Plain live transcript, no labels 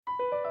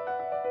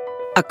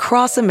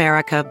Across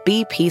America,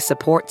 BP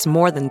supports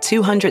more than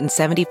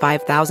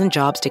 275,000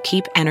 jobs to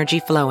keep energy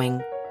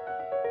flowing.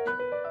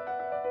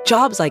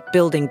 Jobs like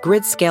building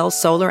grid-scale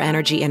solar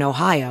energy in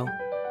Ohio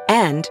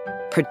and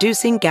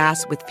producing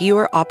gas with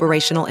fewer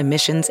operational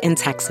emissions in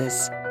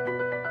Texas.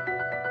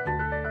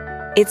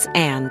 It's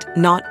and,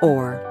 not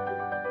or.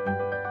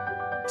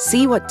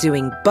 See what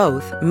doing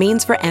both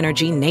means for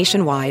energy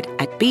nationwide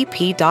at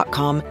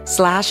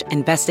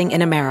bp.com/investing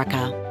in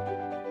America.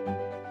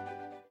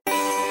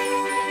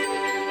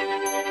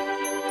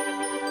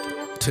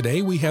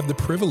 Today, we have the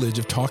privilege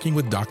of talking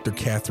with Dr.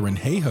 Katharine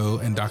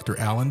Hayhoe and Dr.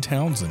 Alan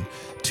Townsend,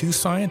 two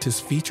scientists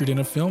featured in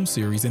a film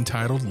series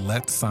entitled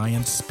Let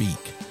Science Speak.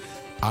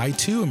 I,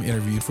 too, am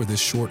interviewed for this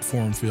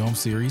short-form film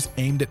series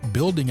aimed at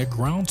building a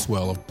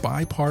groundswell of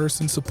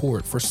bipartisan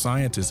support for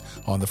scientists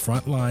on the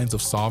front lines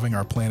of solving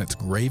our planet's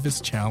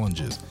gravest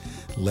challenges.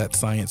 Let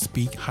Science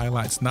Speak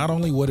highlights not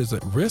only what is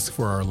at risk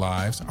for our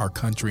lives, our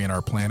country, and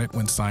our planet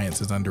when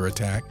science is under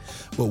attack,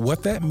 but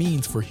what that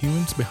means for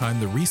humans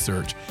behind the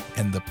research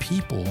and the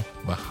people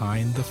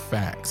behind the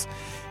facts.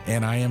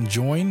 And I am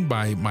joined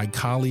by my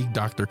colleague,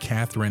 Dr.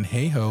 Katharine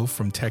Hayhoe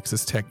from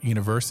Texas Tech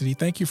University.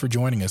 Thank you for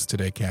joining us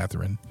today,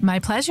 Katharine. My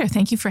pleasure.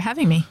 Thank you for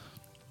having me.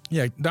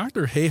 Yeah,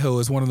 Dr. Hayhoe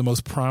is one of the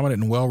most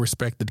prominent and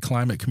well-respected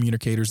climate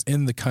communicators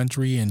in the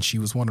country, and she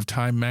was one of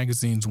Time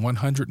Magazine's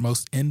 100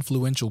 most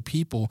influential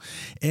people.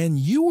 And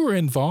you were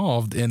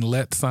involved in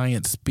Let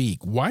Science Speak.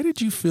 Why did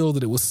you feel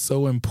that it was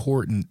so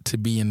important to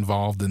be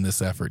involved in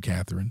this effort,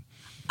 Katharine?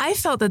 I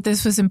felt that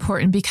this was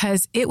important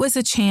because it was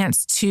a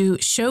chance to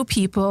show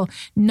people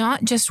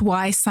not just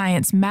why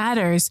science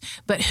matters,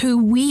 but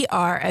who we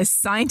are as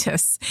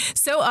scientists.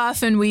 So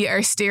often we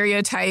are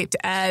stereotyped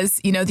as,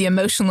 the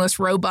emotionless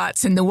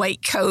robots in the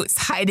white coats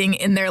hiding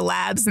in their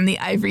labs in the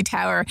ivory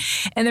tower.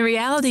 And the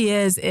reality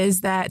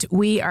is that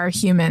we are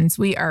humans.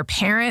 We are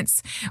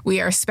parents.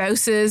 We are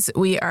spouses.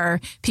 We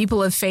are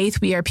people of faith.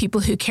 We are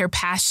people who care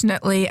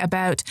passionately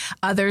about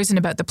others and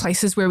about the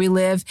places where we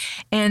live.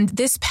 And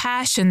this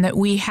passion that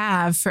we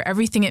have for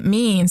everything it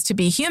means to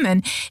be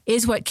human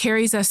is what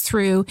carries us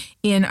through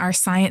in our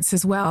science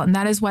as well. And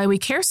that is why we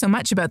care so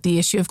much about the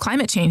issue of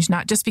climate change,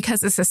 not just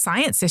because it's a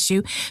science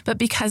issue, but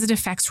because it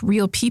affects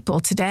real people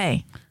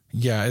today.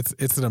 Yeah,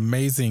 it's an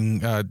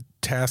amazing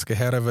task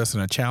ahead of us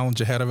and a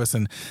challenge ahead of us.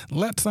 And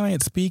Let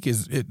Science Speak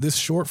this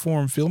short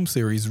form film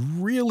series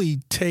really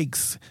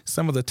takes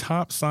some of the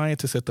top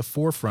scientists at the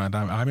forefront.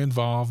 I'm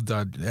involved,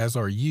 as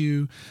are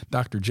you,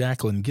 Dr.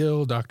 Jacqueline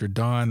Gill, Dr.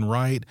 Don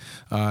Wright,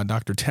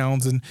 Dr.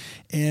 Townsend.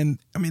 And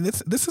I mean,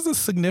 this is a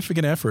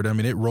significant effort. I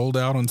mean, it rolled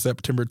out on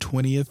September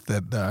 20th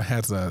that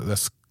has a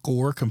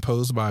score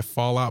composed by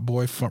Fall Out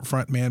Boy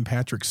frontman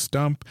Patrick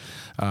Stump,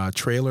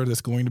 trailer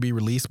that's going to be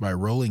released by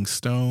Rolling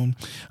Stone.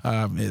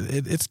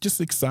 It's just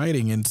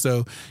exciting. And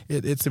so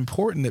it's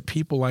important that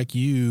people like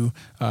you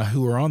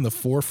who are on the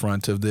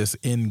forefront of this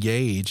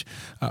engage.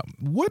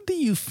 What do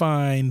you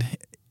find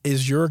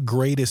is your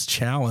greatest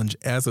challenge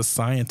as a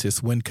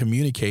scientist when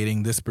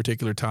communicating this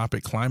particular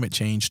topic, climate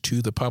change,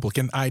 to the public?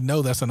 And I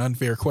know that's an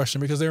unfair question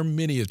because there are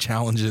many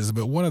challenges,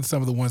 but what are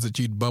some of the ones that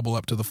you'd bubble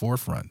up to the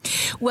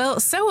forefront? Well,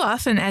 so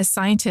often as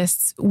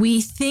scientists,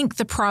 we think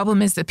the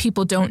problem is that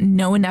people don't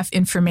know enough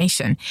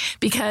information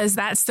because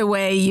that's the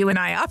way you and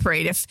I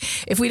operate.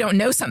 If we don't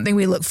know something,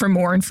 we look for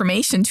more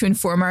information to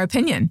inform our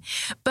opinion.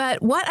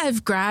 But what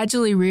I've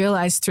gradually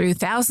realized through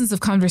thousands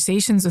of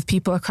conversations with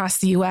people across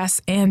the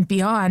U.S. and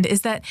beyond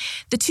is that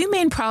the two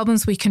main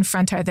problems we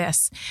confront are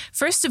this.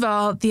 First of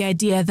all, the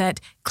idea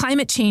that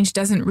climate change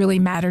doesn't really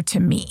matter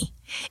to me.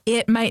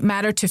 It might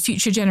matter to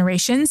future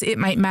generations. It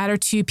might matter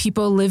to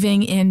people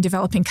living in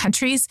developing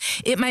countries.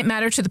 It might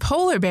matter to the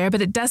polar bear, but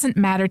it doesn't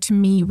matter to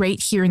me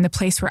right here in the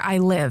place where I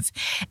live.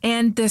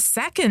 And the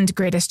second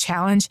greatest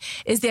challenge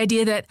is the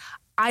idea that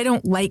I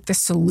don't like the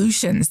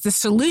solutions. The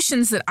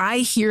solutions that I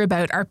hear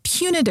about are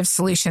punitive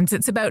solutions.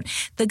 It's about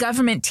the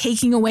government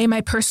taking away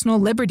my personal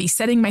liberty,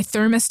 setting my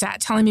thermostat,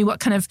 telling me what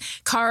kind of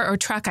car or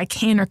truck I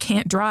can or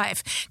can't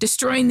drive,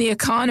 destroying the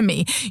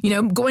economy,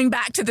 going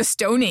back to the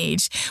Stone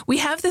Age. We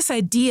have this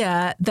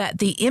idea that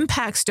the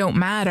impacts don't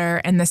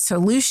matter and the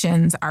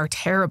solutions are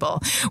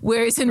terrible.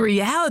 Whereas in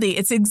reality,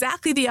 it's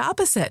exactly the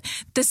opposite.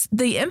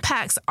 The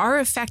impacts are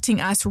affecting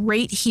us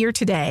right here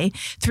today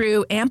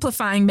through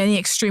amplifying many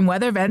extreme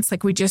weather events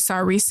like we just saw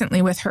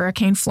recently with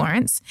Hurricane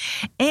Florence.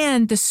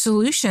 And the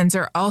solutions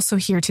are also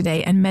here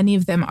today, and many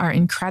of them are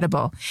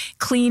incredible.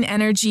 Clean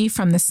energy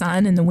from the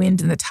sun and the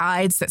wind and the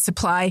tides that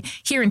supply,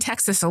 here in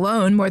Texas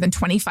alone, more than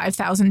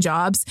 25,000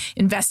 jobs,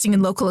 investing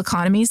in local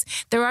economies.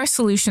 There are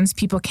solutions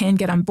people can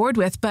get on board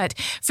with, but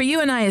for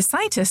you and I as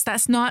scientists,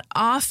 that's not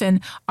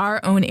often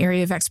our own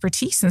area of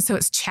expertise. And so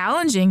it's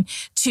challenging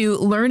to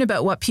learn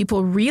about what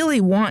people really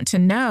want to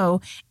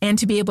know and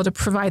to be able to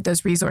provide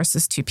those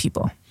resources to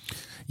people.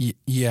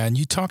 Yeah, and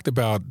you talked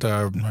about,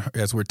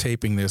 as we're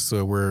taping this,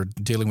 we're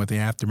dealing with the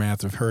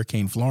aftermath of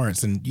Hurricane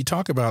Florence, and you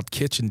talk about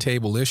kitchen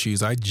table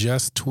issues. I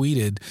just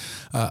tweeted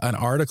an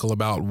article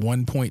about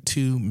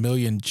 1.2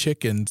 million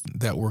chickens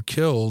that were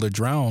killed or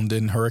drowned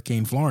in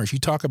Hurricane Florence. You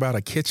talk about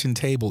a kitchen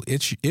table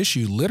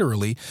issue,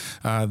 literally.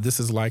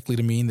 This is likely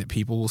to mean that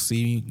people will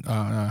see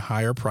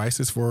higher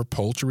prices for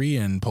poultry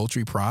and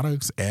poultry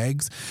products,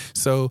 eggs.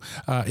 So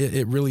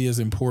it really is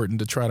important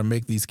to try to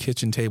make these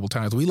kitchen table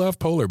times. We love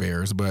polar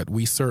bears, but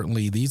we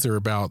certainly, these are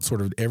about sort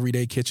of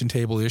everyday kitchen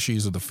table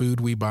issues of the food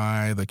we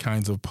buy, the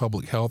kinds of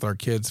public health our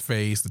kids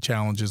face, the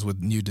challenges with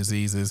new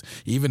diseases,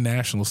 even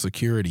national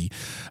security.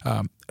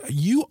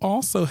 You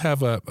also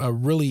have a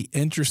really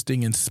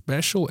interesting and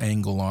special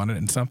angle on it,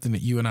 and something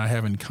that you and I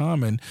have in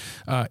common.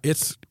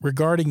 It's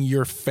regarding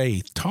your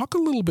faith. Talk a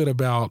little bit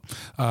about,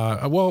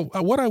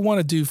 what I want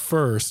to do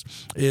first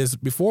is,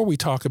 before we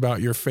talk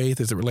about your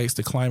faith as it relates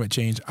to climate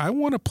change, I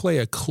want to play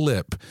a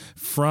clip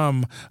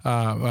from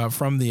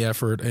the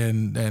effort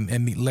and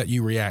let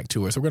you react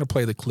to it. So we're going to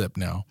play the clip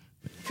now.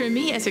 For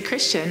me as a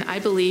Christian, I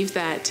believe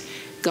that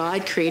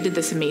God created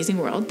this amazing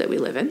world that we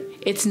live in.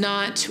 It's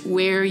not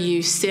where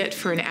you sit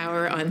for an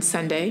hour on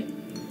Sunday.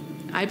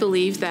 I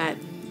believe that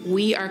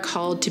we are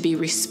called to be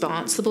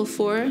responsible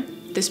for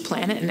this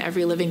planet and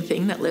every living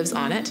thing that lives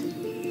on it,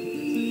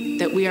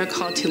 that we are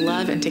called to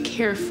love and to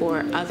care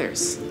for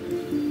others.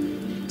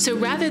 So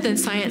rather than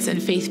science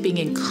and faith being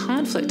in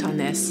conflict on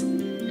this,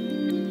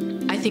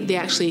 I think they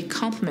actually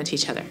complement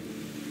each other.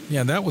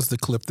 Yeah, that was the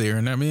clip there.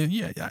 And I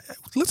mean,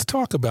 let's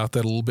talk about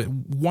that a little bit.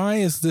 Why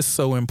is this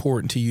so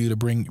important to you to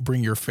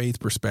bring your faith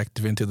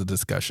perspective into the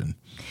discussion?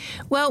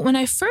 Well, when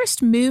I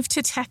first moved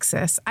to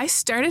Texas, I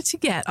started to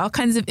get all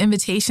kinds of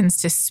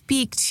invitations to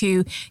speak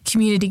to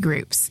community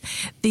groups,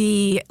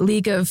 the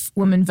League of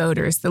Women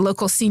Voters, the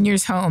local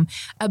seniors' home,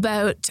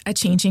 about a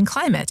changing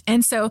climate.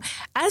 And so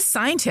as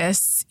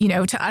scientists,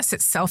 to us,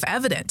 it's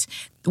self-evident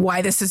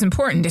why this is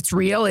important. It's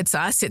real, it's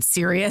us, it's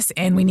serious,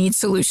 and we need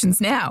solutions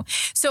now.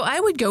 So I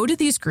would go to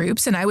these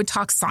groups and I would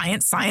talk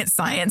science,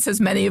 as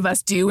many of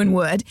us do and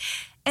would.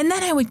 And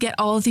then I would get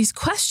all of these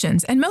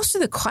questions. And most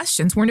of the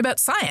questions weren't about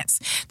science.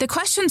 The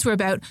questions were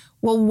about,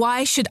 well,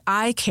 why should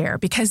I care?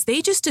 Because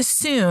they just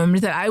assumed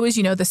that I was,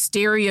 the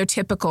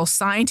stereotypical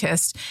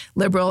scientist,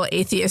 liberal,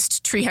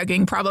 atheist,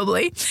 tree-hugging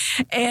probably,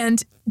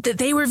 and that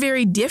they were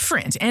very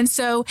different. And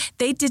so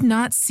they did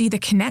not see the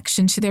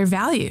connection to their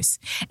values.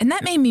 And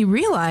that made me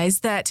realize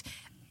that,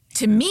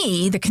 to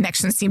me, the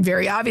connection seemed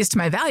very obvious to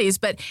my values,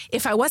 but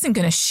if I wasn't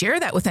going to share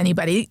that with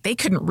anybody, they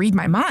couldn't read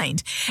my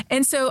mind.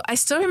 And so I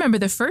still remember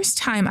the first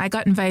time I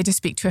got invited to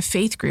speak to a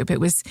faith group. It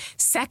was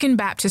Second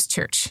Baptist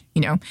Church.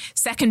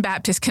 Second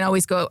Baptist can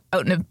always go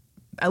out in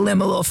a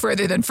limb a little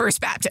further than First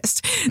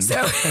Baptist.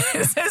 So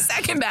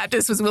Second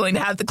Baptist was willing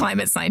to have the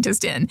climate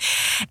scientist in.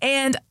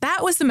 And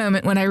that was the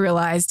moment when I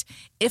realized,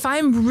 if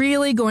I'm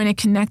really going to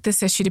connect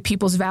this issue to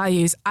people's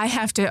values, I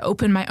have to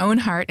open my own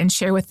heart and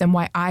share with them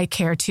why I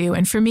care too.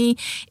 And for me,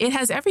 it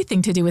has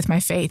everything to do with my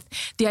faith.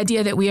 The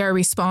idea that we are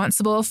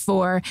responsible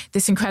for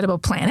this incredible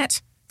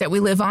planet that we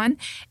live on.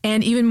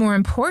 And even more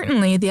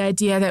importantly, the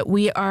idea that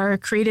we are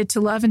created to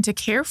love and to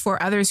care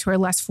for others who are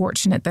less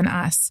fortunate than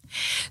us.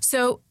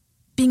 So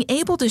being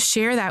able to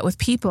share that with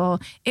people,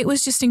 it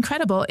was just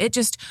incredible. It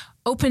just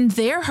opened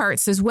their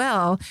hearts as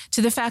well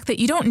to the fact that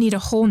you don't need a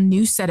whole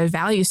new set of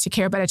values to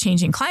care about a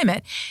changing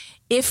climate.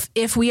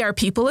 If we are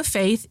people of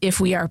faith,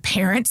 if we are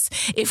parents,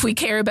 if we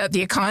care about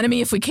the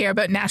economy, if we care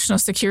about national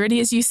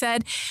security, as you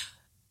said,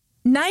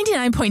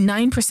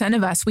 99.9%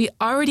 of us, we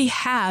already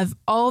have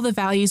all the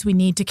values we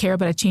need to care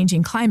about a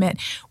changing climate.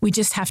 We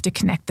just have to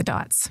connect the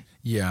dots.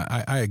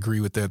 Yeah, I agree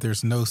with that.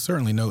 There's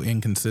certainly no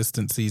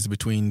inconsistencies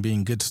between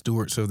being good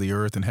stewards of the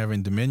earth and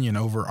having dominion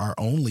over our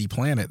only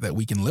planet that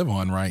we can live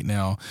on right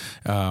now.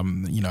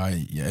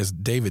 As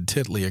David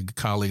Titley, a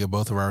colleague of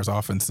both of ours,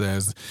 often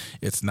says,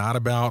 it's not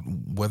about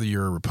whether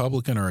you're a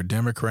Republican or a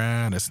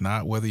Democrat. It's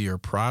not whether you're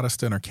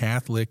Protestant or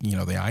Catholic.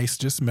 The ice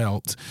just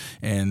melts,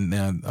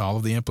 and all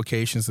of the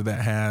implications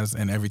that has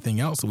and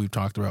everything else that we've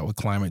talked about with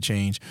climate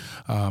change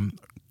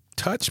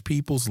touch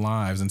people's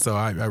lives. And so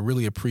I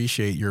really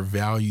appreciate your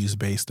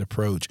values-based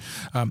approach.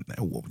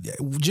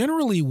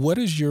 Generally, what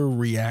is your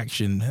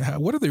reaction?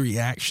 What are the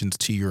reactions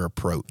to your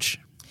approach?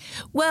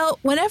 Well,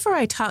 whenever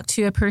I talk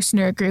to a person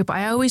or a group,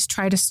 I always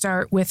try to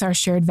start with our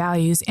shared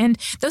values, and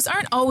those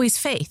aren't always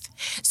faith.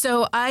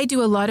 So I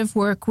do a lot of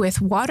work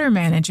with water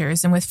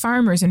managers and with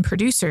farmers and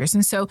producers.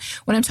 And so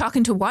when I'm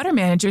talking to water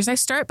managers, I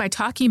start by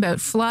talking about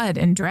flood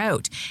and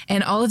drought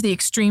and all of the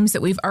extremes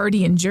that we've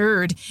already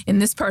endured in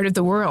this part of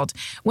the world.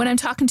 When I'm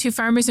talking to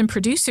farmers and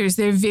producers,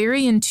 they're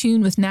very in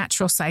tune with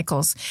natural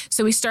cycles.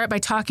 So we start by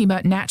talking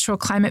about natural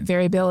climate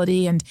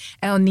variability and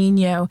El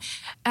Nino.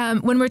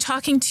 When we're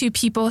talking to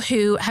people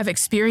who have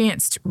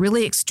experienced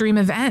really extreme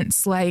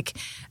events like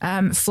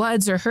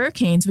floods or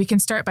hurricanes, we can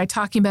start by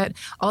talking about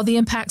all the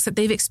impacts that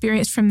they've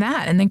experienced from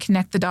that and then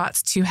connect the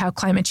dots to how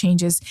climate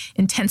change is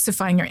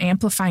intensifying or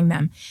amplifying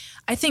them.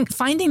 I think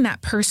finding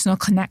that personal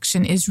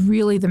connection is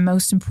really the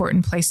most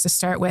important place to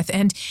start with.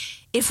 And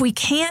If we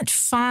can't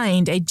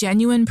find a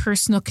genuine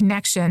personal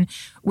connection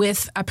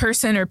with a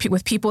person or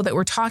with people that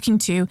we're talking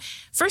to,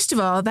 first of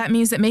all, that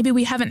means that maybe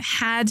we haven't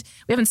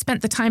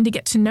spent the time to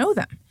get to know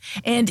them.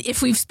 And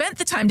if we've spent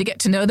the time to get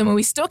to know them and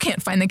we still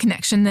can't find the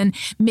connection, then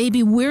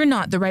maybe we're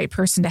not the right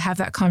person to have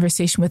that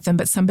conversation with them,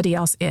 but somebody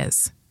else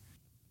is.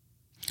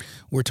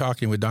 We're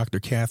talking with Dr.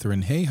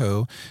 Katharine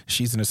Hayhoe.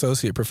 She's an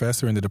associate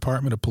professor in the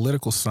Department of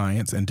Political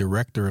Science and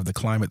director of the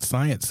Climate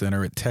Science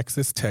Center at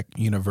Texas Tech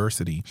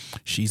University.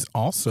 She's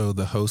also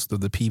the host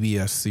of the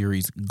PBS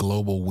series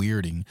Global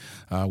Weirding,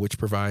 which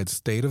provides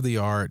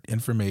state-of-the-art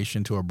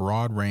information to a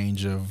broad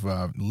range of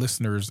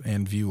listeners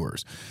and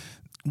viewers.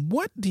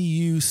 What do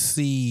you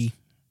see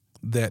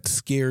that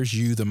scares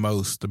you the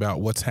most about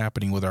what's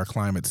happening with our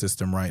climate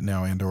system right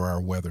now and or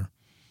our weather?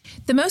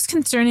 The most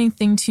concerning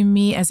thing to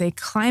me as a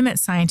climate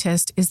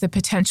scientist is the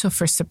potential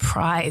for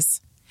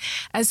surprise.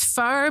 As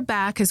far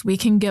back as we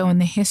can go in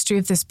the history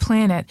of this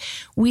planet,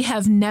 we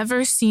have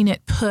never seen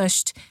it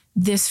pushed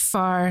this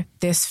far,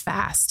 this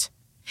fast.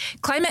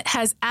 Climate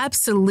has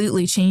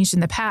absolutely changed in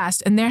the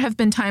past, and there have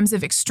been times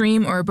of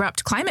extreme or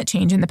abrupt climate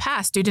change in the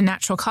past due to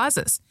natural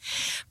causes.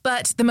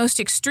 But the most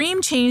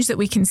extreme change that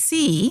we can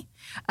see,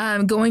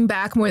 going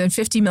back more than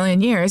 50 million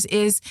years,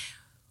 is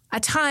a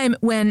time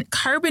when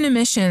carbon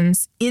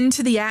emissions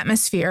into the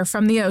atmosphere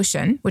from the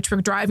ocean, which were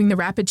driving the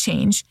rapid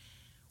change,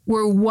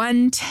 were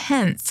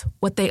 1/10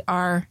 what they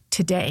are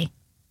today.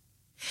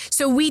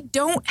 So we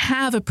don't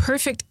have a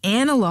perfect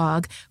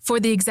analog for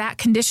the exact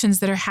conditions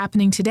that are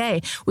happening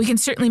today. We can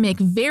certainly make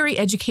very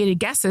educated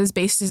guesses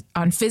based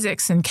on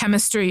physics and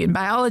chemistry and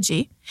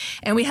biology,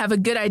 and we have a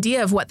good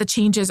idea of what the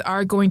changes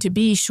are going to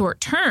be short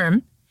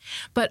term.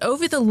 But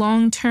over the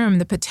long term,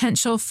 the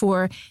potential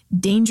for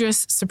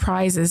dangerous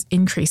surprises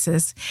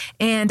increases.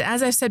 And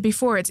as I've said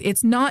before,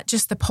 it's not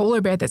just the polar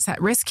bear that's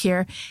at risk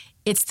here.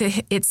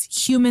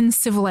 It's human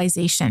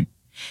civilization,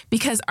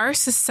 because our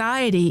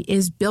society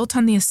is built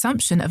on the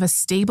assumption of a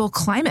stable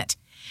climate.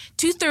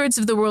 2/3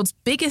 of the world's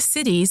biggest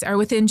cities are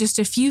within just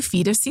a few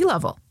feet of sea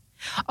level.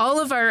 All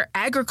of our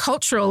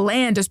agricultural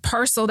land is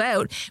parceled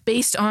out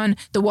based on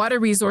the water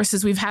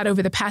resources we've had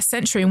over the past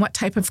century and what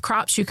type of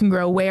crops you can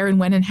grow where and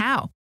when and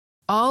how.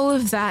 All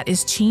of that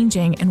is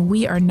changing, and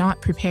we are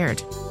not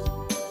prepared.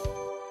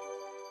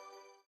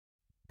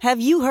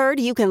 Have you heard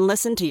you can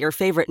listen to your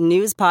favorite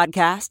news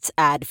podcasts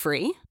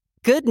ad-free?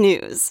 Good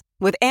news.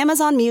 With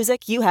Amazon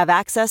Music, you have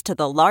access to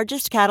the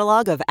largest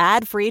catalog of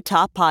ad-free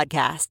top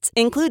podcasts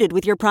included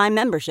with your Prime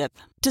membership.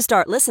 To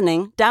start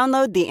listening,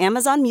 download the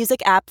Amazon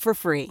Music app for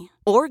free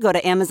or go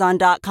to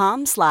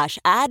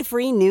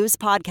amazon.com/ad-free news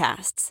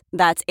podcasts.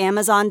 That's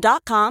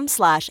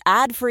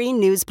amazon.com/ad-free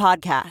news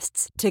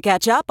podcasts to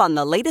catch up on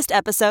the latest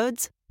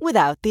episodes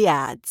without the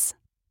ads.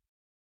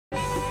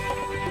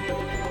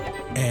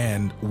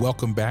 And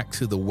welcome back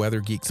to the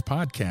Weather Geeks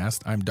podcast.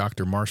 I'm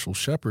Dr. Marshall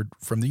Shepard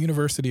from the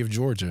University of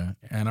Georgia,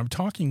 and I'm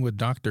talking with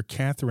Dr.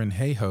 Katharine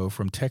Hayhoe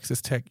from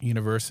Texas Tech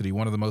University,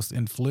 one of the most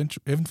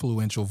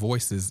influential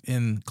voices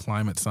in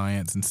climate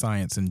science and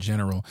science in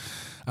general.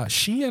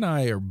 She and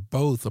I are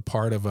both a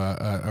part of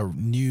a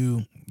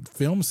new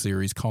film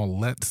series called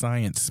Let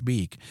Science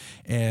Speak.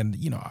 And,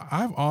 you know,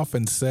 I've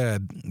often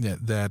said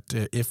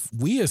that if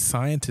we as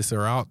scientists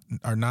are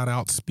not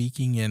out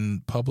speaking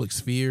in public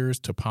spheres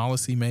to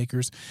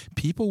policymakers,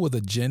 people with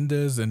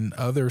agendas and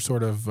other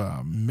sort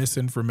of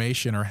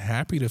misinformation are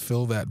happy to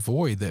fill that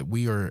void that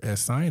we are as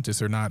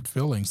scientists are not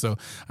filling. So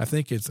I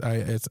think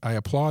I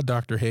applaud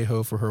Dr.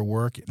 Hayhoe for her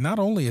work, not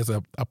only as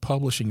a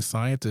publishing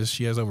scientist.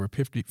 She has over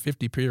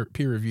 50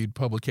 peer-reviewed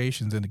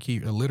publications in the key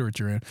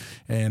literature,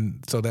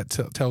 and so that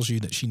tells you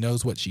that she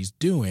knows what she's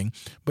doing,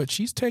 but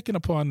she's taken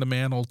upon the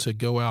mantle to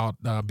go out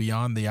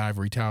beyond the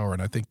ivory tower,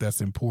 and I think that's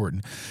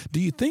important. Do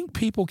you think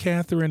people,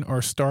 Katharine,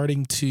 are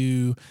starting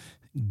to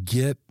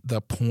get the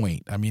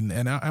point? I mean,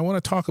 and I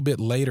want to talk a bit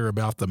later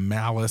about the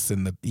malice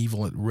and the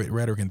evil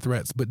rhetoric and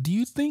threats, but do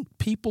you think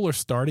people are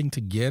starting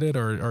to get it,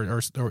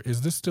 or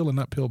is this still an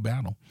uphill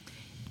battle?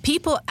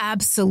 People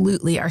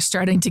absolutely are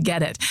starting to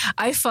get it.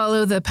 I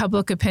follow the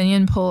public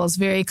opinion polls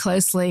very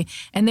closely,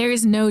 and there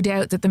is no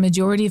doubt that the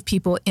majority of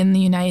people in the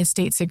United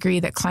States agree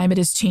that climate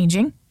is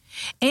changing,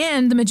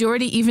 and the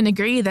majority even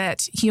agree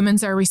that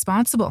humans are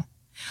responsible.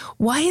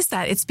 Why is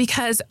that? It's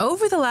because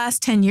over the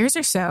last 10 years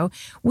or so,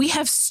 we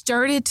have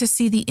started to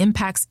see the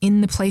impacts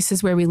in the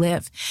places where we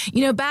live.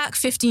 You know, back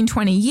 15,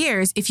 20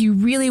 years, if you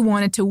really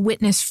wanted to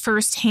witness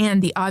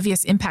firsthand the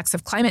obvious impacts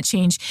of climate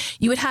change,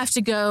 you would have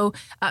to go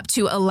up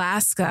to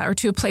Alaska or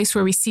to a place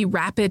where we see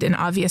rapid and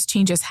obvious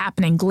changes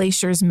happening,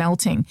 glaciers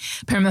melting,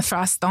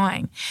 permafrost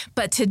thawing.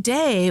 But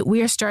today,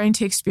 we are starting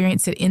to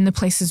experience it in the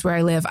places where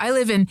I live. I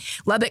live in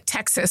Lubbock,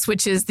 Texas,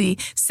 which is the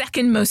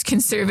second most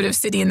conservative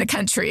city in the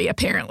country,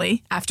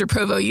 apparently, after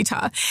Provo,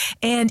 Utah.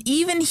 And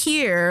even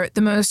here,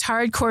 the most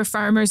hardcore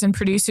farmers and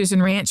producers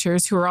and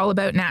ranchers who are all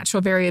about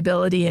natural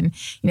variability and,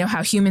 you know,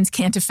 how humans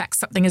can't affect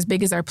something as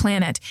big as our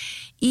planet,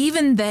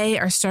 even they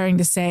are starting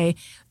to say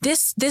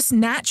this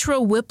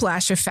natural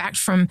whiplash effect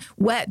from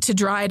wet to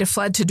dry to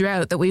flood to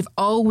drought that we've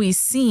always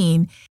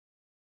seen,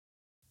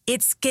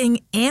 it's getting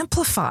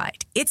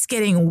amplified. It's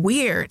getting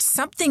weird.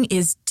 Something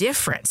is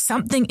different.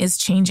 Something is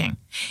changing.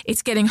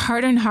 It's getting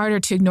harder and harder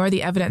to ignore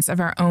the evidence of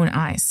our own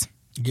eyes.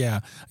 Yeah,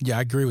 I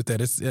agree with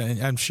that.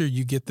 I'm sure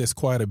you get this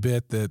quite a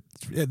bit, that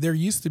there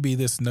used to be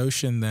this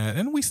notion that,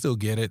 and we still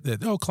get it,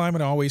 that,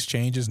 climate always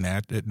changes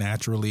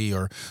naturally,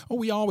 or,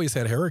 we always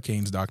had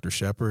hurricanes, Dr.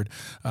 Shepherd.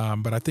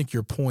 But I think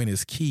your point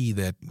is key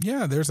that,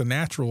 there's a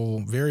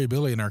natural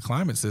variability in our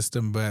climate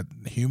system, but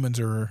human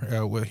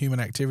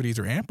activities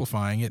are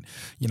amplifying it.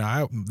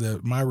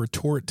 My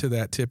retort to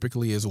that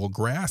typically is,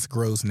 grass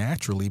grows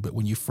naturally, but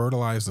when you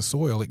fertilize the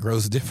soil, it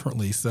grows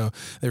differently. So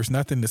there's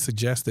nothing to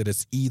suggest that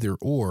it's either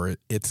or.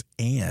 It's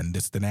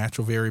the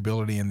natural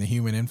variability and the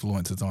human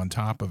influences on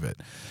top of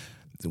it.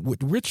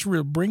 Which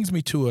brings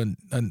me to an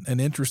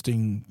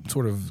interesting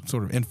sort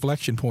of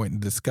inflection point in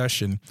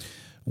discussion.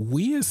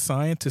 We as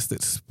scientists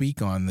that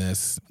speak on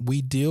this,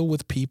 we deal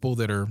with people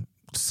that are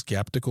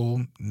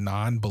skeptical,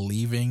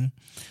 non-believing,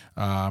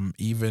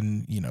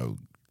 even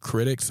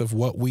critics of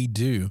what we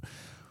do.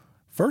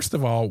 First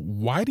of all,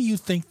 why do you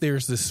think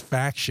there's this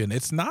faction?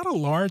 It's not a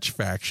large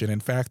faction. In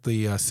fact,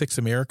 the Six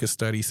America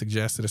study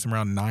suggests that it's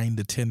around 9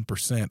 to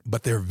 10%,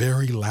 but they're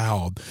very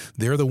loud.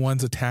 They're the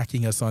ones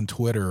attacking us on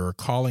Twitter or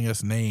calling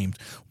us names.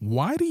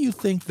 Why do you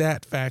think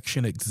that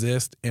faction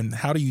exists, and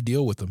how do you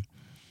deal with them?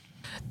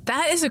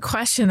 That is a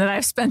question that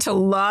I've spent a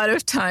lot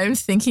of time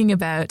thinking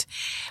about.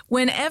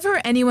 Whenever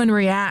anyone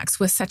reacts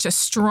with such a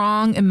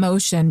strong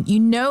emotion, you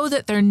know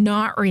that they're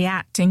not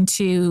reacting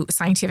to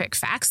scientific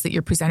facts that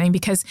you're presenting,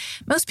 because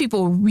most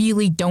people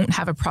really don't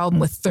have a problem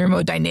with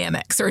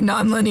thermodynamics or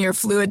nonlinear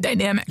fluid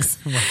dynamics.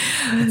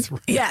 That's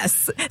right.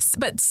 Yes,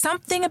 but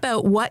something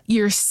about what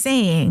you're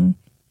saying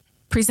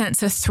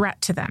presents a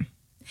threat to them.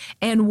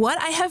 And what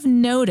I have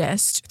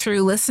noticed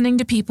through listening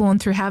to people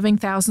and through having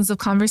thousands of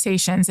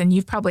conversations, and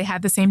you've probably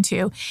had the same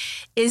too,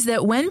 is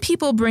that when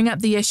people bring up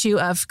the issue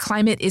of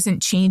climate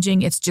isn't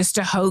changing, it's just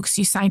a hoax,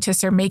 you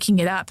scientists are making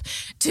it up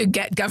to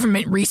get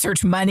government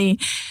research money,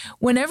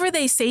 whenever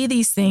they say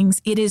these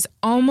things, it is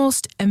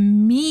almost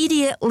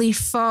immediately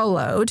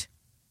followed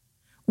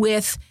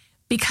with,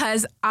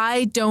 because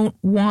I don't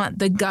want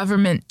the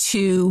government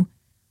to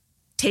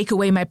take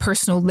away my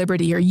personal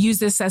liberty or use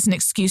this as an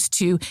excuse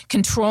to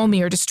control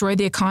me or destroy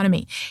the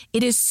economy.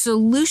 It is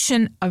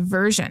solution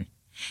aversion,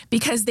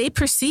 because they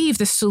perceive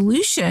the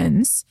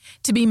solutions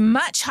to be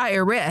much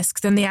higher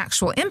risk than the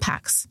actual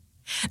impacts.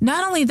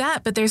 Not only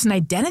that, but there's an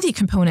identity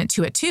component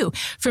to it too.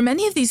 For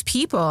many of these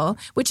people,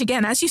 which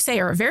again, as you say,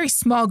 are a very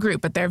small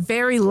group, but they're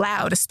very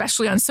loud,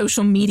 especially on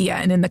social media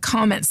and in the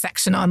comments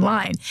section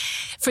online.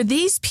 For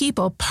these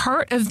people,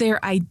 part of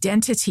their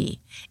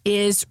identity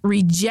is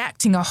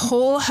rejecting a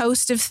whole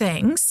host of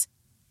things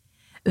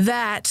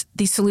that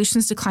the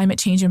solutions to climate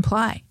change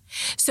imply.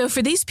 So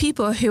for these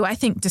people who, I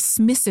think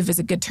dismissive is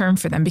a good term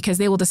for them, because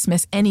they will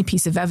dismiss any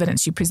piece of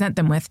evidence you present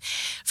them with,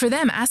 for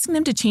them, asking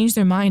them to change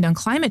their mind on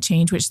climate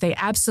change, which they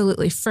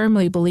absolutely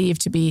firmly believe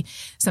to be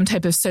some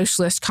type of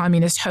socialist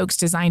communist hoax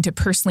designed to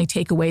personally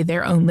take away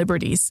their own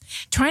liberties,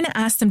 trying to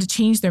ask them to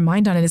change their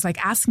mind on it is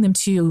like asking them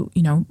to,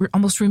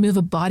 almost remove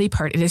a body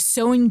part. It is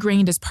so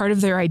ingrained as part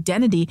of their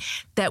identity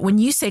that when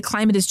you say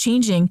climate is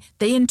changing,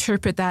 they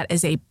interpret that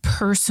as a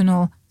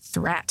personal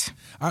threat.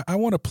 I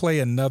want to play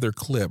another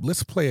clip.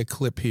 Let's play a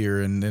clip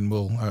here, and then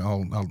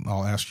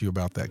I'll ask you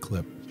about that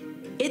clip.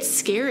 It's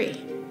scary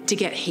to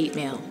get hate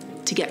mail,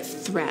 to get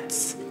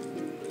threats,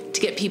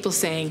 to get people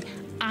saying,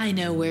 I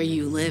know where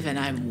you live and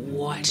I'm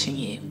watching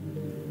you.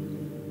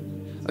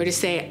 Or to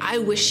say, I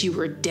wish you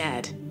were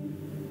dead.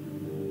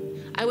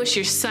 I wish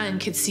your son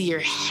could see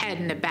your head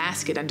in a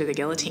basket under the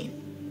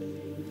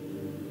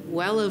guillotine.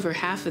 Well over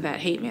half of that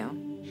hate mail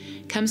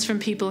comes from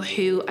people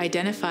who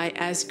identify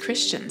as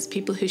Christians,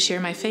 people who share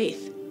my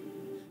faith.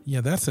 Yeah,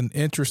 that's an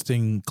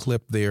interesting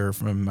clip there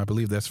I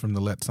believe that's from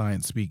the Let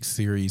Science Speak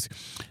series.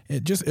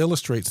 It just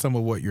illustrates some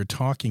of what you're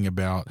talking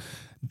about.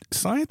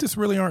 Scientists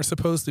really aren't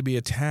supposed to be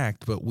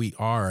attacked, but we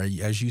are.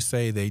 As you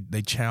say,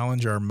 they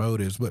challenge our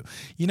motives. But,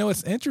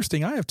 it's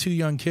interesting. I have 2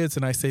 young kids,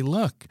 and I say,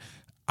 look,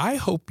 I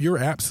hope you're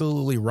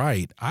absolutely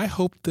right. I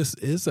hope this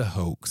is a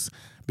hoax.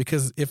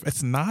 Because if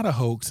it's not a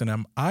hoax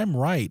and I'm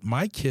right,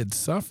 my kids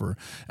suffer.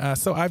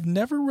 So I've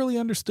never really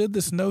understood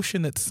this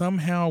notion that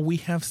somehow we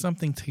have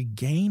something to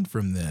gain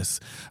from this.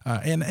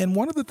 And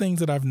one of the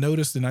things that I've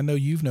noticed, and I know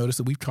you've noticed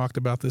that we've talked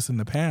about this in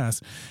the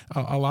past,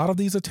 a lot of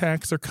these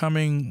attacks are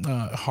coming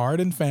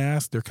hard and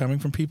fast. They're coming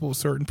from people with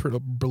certain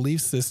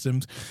belief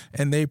systems,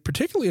 and they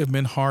particularly have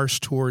been harsh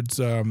towards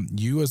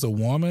you as a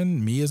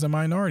woman, me as a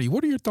minority.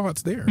 What are your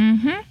thoughts there?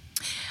 Mm-hmm.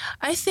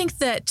 I think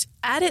that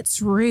at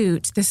its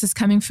root, this is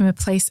coming from a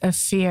place of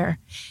fear.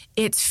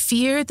 It's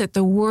fear that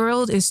the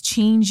world is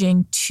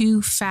changing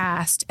too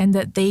fast and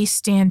that they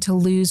stand to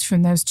lose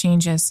from those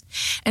changes.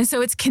 And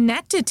so it's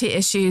connected to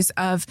issues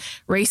of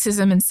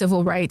racism and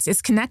civil rights.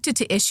 It's connected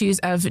to issues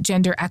of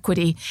gender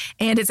equity.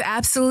 And it's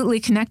absolutely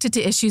connected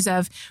to issues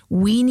of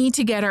we need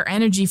to get our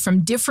energy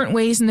from different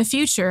ways in the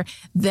future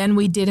than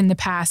we did in the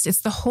past.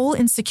 It's the whole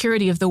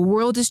insecurity of the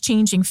world is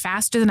changing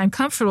faster than I'm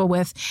comfortable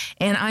with.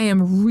 And I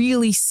am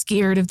really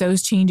scared of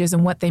those changes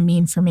and what they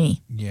mean for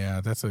me.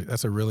 Yeah, that's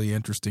a really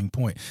interesting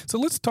point. So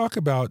let's talk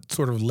about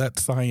sort of Let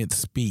Science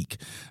Speak.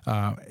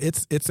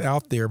 It's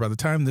out there. By the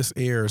time this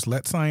airs,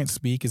 Let Science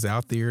Speak is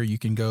out there. You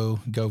can go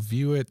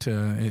view it,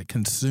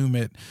 consume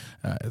it.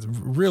 It's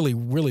really,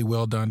 really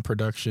well done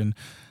production.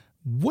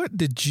 What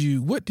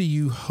do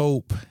you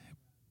hope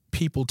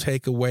people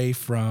take away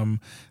from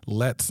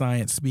Let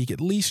Science Speak,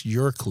 at least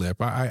your clip?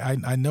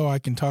 I know I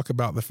can talk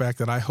about the fact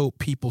that I hope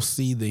people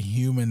see the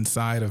human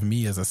side of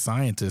me as a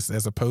scientist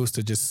as opposed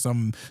to just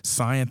some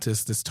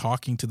scientist that's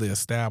talking to the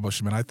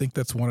establishment. I think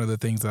that's one of the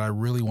things that I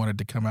really wanted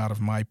to come out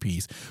of my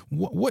piece.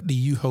 What do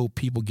you hope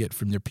people get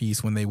from your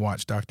piece when they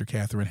watch Dr.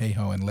 Katharine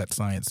Hayhoe and Let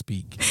Science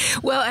Speak?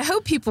 Well, I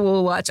hope people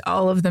will watch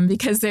all of them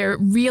because they're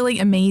really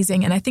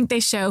amazing. And I think they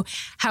show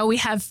how we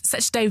have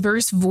such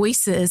diverse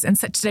voices and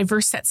such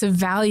diverse sets of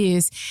values,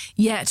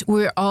 yet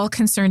we're all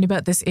concerned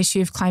about this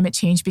issue of climate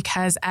change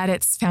because at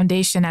its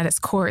foundation, at its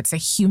core, it's a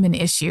human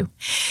issue.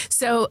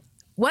 So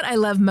what I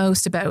love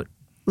most about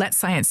Let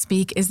Science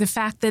Speak is the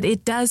fact that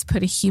it does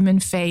put a human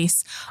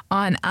face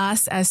on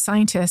us as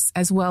scientists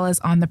as well as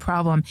on the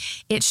problem.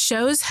 It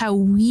shows how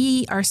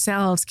we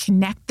ourselves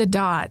connect the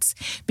dots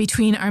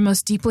between our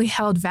most deeply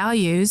held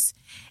values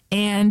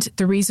and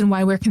the reason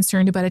why we're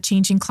concerned about a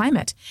changing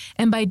climate.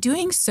 And by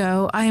doing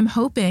so, I am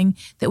hoping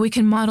that we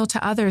can model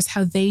to others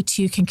how they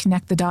too can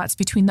connect the dots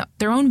between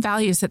their own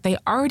values that they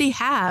already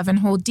have and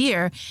hold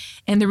dear,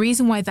 and the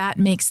reason why that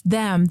makes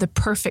them the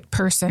perfect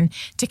person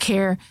to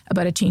care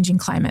about a changing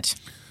climate.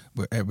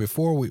 But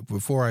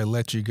before I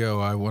let you go,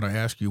 I want to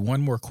ask you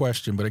one more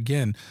question. But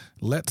again,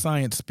 Let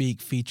Science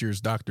Speak features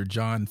Dr.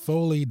 John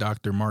Foley,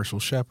 Dr. Marshall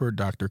Shepard,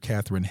 Dr.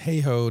 Katharine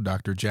Hayhoe,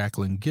 Dr.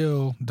 Jacqueline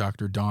Gill,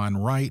 Dr. Don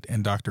Wright,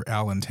 and Dr.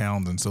 Alan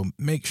Townsend. So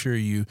make sure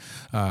you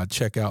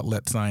check out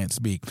Let Science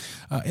Speak.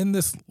 In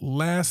this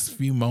last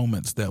few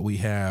moments that we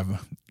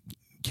have,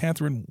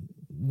 Katharine,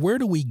 where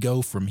do we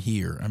go from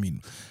here? I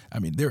mean,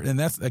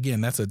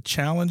 that's a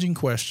challenging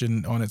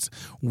question on its.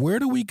 Where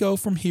do we go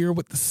from here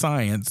with the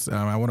science?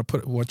 I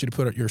want you to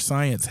put your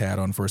science hat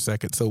on for a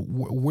second. So,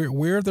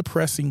 where are the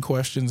pressing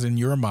questions in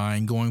your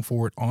mind going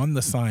forward on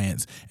the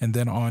science, and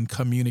then on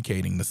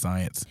communicating the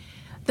science?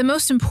 The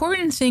most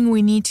important thing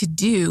we need to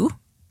do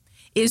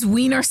is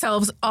wean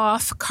ourselves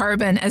off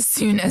carbon as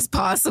soon as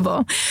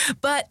possible.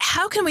 But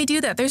how can we do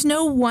that? There's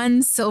no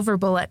one silver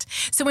bullet.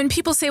 So when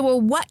people say,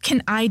 well, what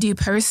can I do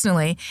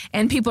personally?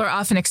 And people are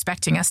often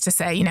expecting us to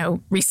say,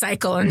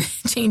 recycle and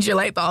change your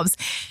light bulbs.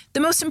 The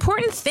most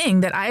important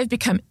thing that I've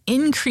become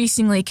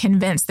increasingly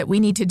convinced that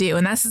we need to do,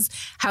 and this is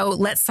how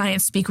Let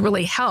Science Speak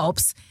really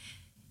helps,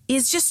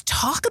 is just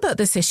talk about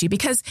this issue,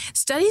 because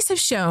studies have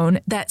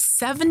shown that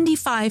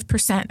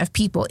 75% of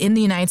people in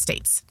the United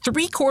States,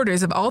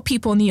 3/4 of all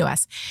people in the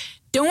U.S.,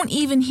 don't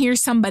even hear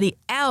somebody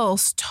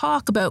else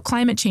talk about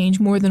climate change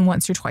more than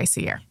once or twice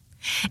a year.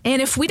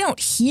 And if we don't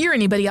hear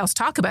anybody else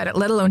talk about it,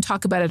 let alone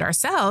talk about it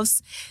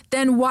ourselves,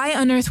 then why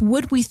on earth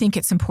would we think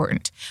it's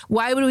important?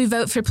 Why would we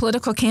vote for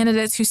political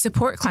candidates who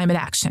support climate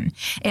action?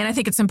 And I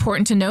think it's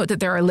important to note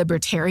that there are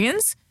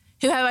libertarians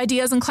who have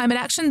ideas on climate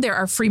action. There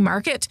are free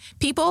market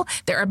people.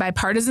 There are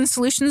bipartisan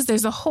solutions.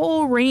 There's a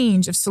whole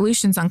range of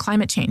solutions on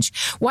climate change.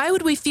 Why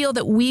would we feel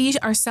that we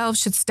ourselves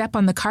should step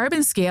on the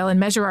carbon scale and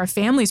measure our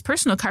family's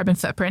personal carbon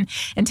footprint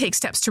and take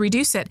steps to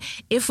reduce it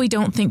if we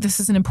don't think this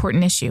is an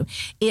important issue?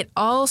 It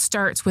all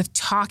starts with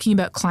talking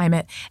about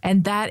climate,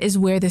 and that is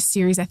where this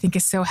series, I think,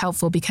 is so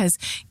helpful, because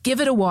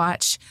give it a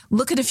watch,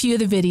 look at a few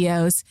of the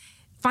videos,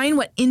 find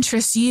what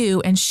interests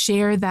you, and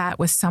share that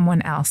with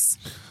someone else.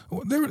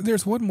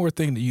 There's one more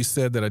thing that you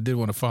said that I did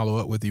want to follow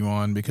up with you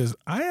on, because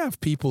I have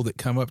people that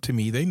come up to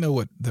me. They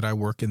know that I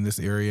work in this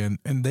area,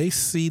 and they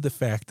see the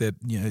fact that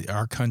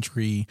our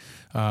country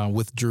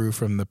withdrew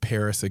from the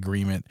Paris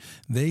Agreement.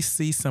 They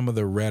see some of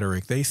the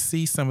rhetoric. They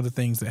see some of the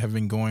things that have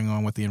been going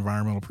on with the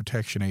Environmental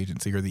Protection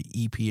Agency or the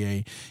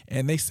EPA,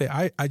 and they say,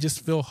 I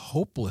just feel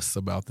hopeless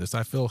about this.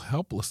 I feel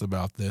helpless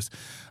about this.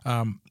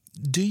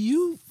 Do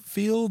you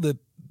feel that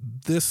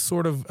this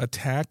sort of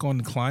attack on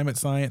climate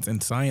science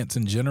and science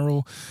in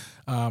general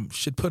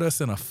should put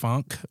us in a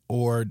funk?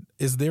 Or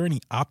is there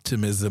any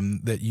optimism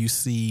that you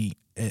see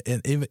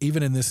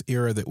even in this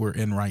era that we're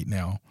in right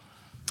now?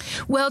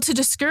 Well, to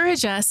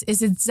discourage us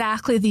is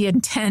exactly the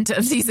intent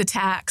of these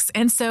attacks.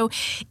 And so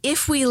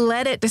if we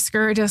let it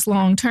discourage us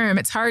long term,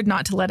 it's hard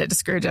not to let it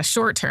discourage us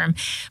short term.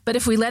 But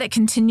if we let it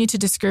continue to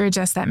discourage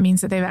us, that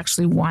means that they've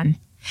actually won.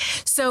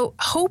 So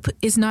hope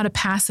is not a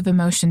passive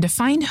emotion. To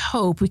find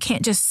hope, we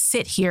can't just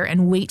sit here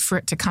and wait for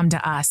it to come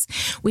to us.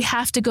 We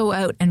have to go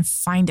out and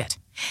find it.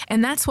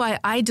 And that's why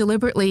I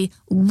deliberately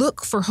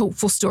look for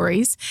hopeful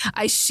stories.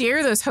 I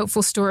share those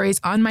hopeful stories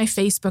on my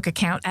Facebook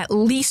account, at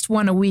least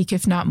one a week,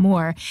 if not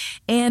more.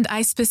 And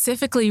I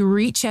specifically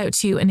reach out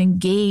to and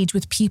engage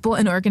with people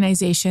and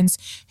organizations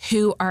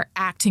who are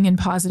acting in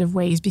positive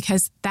ways,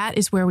 because that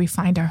is where we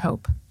find our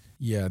hope.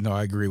 Yeah, no,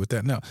 I agree with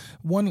that. Now,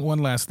 one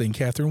last thing,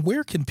 Catherine,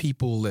 where can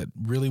people that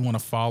really want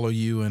to follow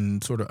you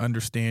and sort of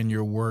understand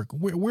your work,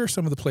 where are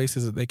some of the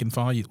places that they can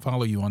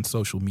follow you on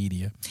social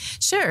media?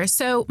 Sure.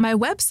 So my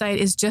website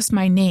is just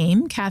my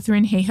name,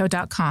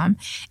 CatherineHayhoe.com.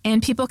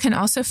 And people can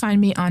also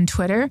find me on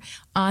Twitter,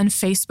 on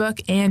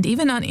Facebook, and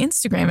even on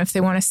Instagram if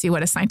they want to see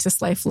what a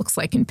scientist's life looks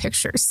like in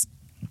pictures.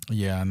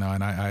 Yeah, no,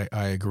 and I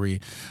agree.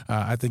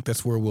 I think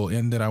that's where we'll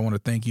end it. I want to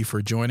thank you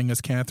for joining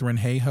us, Catherine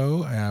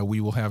Hayhoe.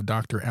 We will have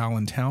Dr.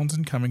 Alan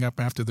Townsend coming up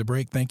after the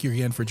break. Thank you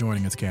again for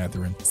joining us,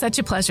 Catherine. Such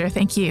a pleasure.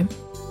 Thank you.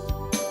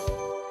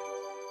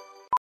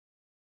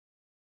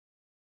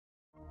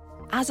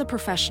 As a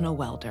professional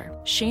welder,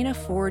 Shayna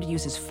Ford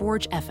uses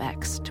Forge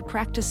FX to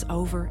practice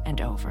over and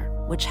over,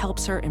 which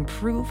helps her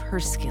improve her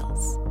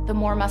skills. The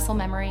more muscle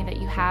memory that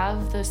you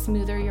have, the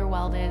smoother your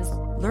weld is.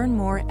 Learn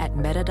more at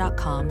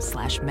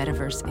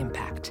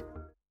meta.com/metaverseimpact.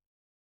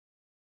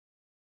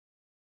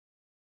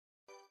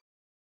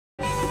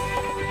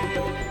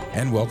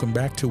 And welcome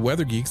back to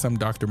Weather Geeks. I'm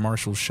Dr.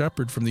 Marshall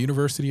Shepard from the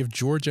University of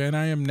Georgia, and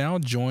I am now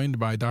joined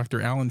by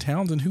Dr. Alan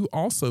Townsend, who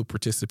also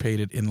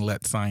participated in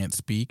Let Science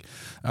Speak.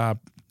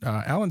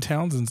 Alan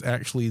Townsend's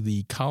actually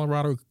the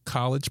Colorado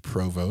College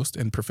Provost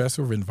and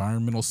Professor of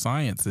Environmental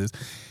Sciences,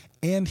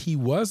 and he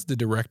was the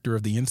director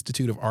of the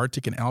Institute of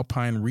Arctic and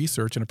Alpine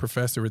Research and a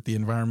professor at the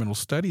Environmental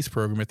Studies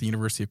program at the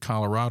University of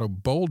Colorado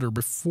Boulder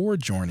before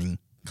joining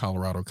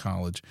Colorado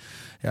College.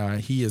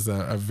 He is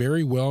a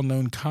very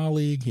well-known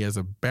colleague. He has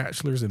a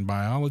bachelor's in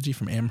biology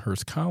from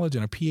Amherst College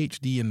and a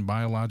PhD in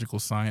biological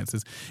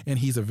sciences, and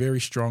he's a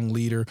very strong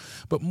leader.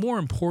 But more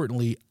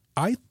importantly,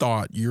 I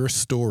thought your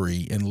story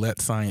in Let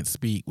Science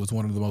Speak was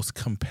one of the most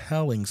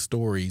compelling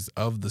stories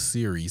of the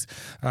series.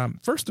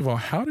 First of all,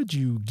 how did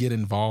you get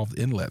involved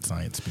in Let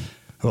Science Speak?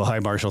 Well, hi,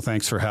 Marshall.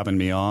 Thanks for having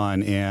me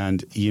on.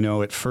 And,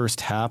 it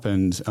first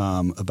happened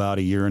about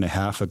a year and a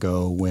half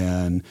ago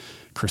when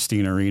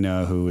Christine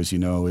Arena, who, as you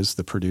know, is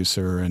the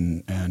producer,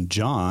 and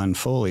John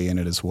Foley in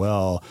it as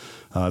well,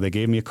 they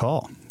gave me a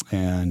call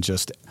and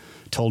just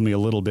told me a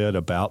little bit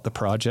about the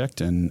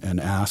project and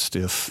asked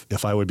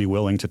if I would be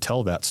willing to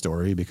tell that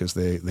story because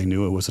they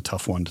knew it was a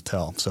tough one to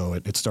tell. So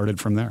it started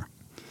from there.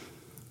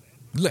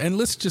 And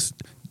let's just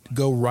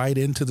go right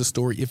into the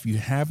story. If you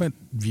haven't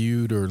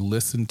viewed or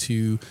listened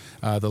to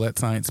the Let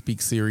Science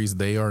Speak series,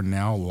 they are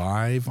now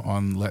live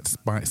on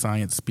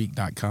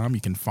letsciencespeak.com.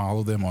 You can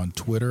follow them on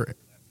Twitter,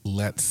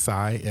 Let's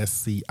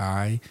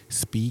SCI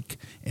Speak,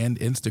 and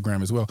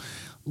Instagram as well.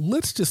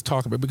 Let's just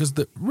talk about, because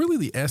really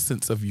the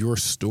essence of your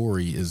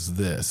story is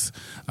this.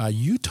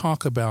 You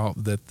talk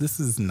about that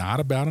this is not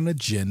about an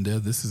agenda.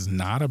 This is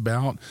not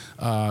about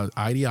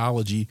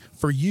ideology.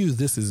 For you,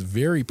 this is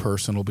very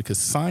personal because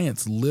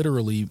science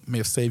literally may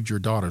have saved your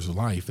daughter's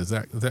life. Is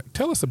that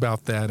tell us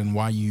about that and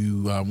why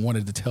you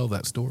wanted to tell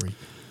that story.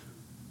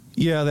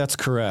 Yeah, that's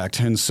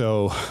correct. And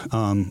so,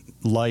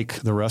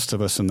 like the rest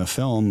of us in the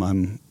film,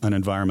 I'm an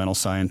environmental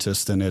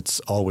scientist, and it's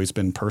always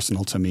been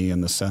personal to me in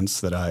the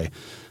sense that I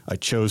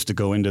chose to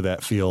go into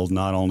that field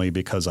not only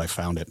because I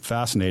found it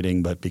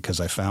fascinating, but because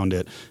I found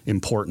it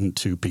important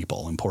to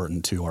people,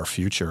 important to our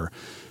future.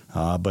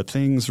 But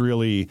things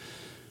really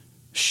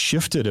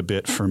shifted a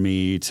bit for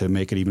me to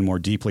make it even more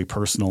deeply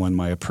personal in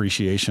my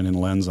appreciation and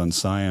lens on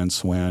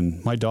science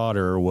when my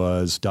daughter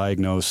was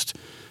diagnosed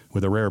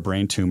with a rare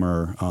brain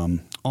tumor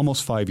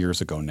almost 5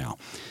 years ago now.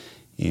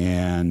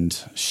 And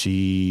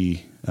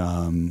she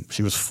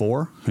was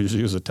 4.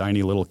 She was a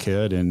tiny little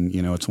kid, and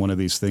it's one of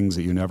these things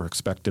that you never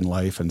expect in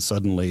life, and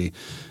suddenly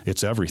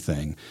it's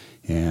everything.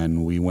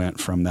 And we went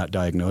from that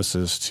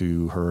diagnosis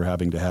to her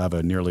having to have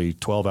a nearly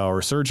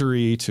 12-hour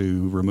surgery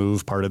to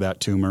remove part of that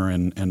tumor,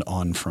 and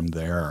on from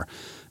there.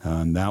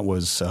 And that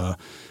was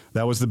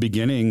the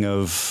beginning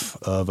of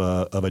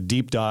a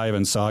deep dive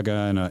and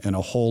saga in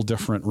a whole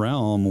different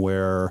realm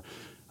where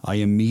I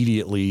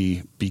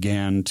immediately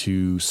began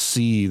to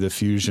see the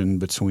fusion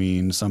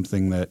between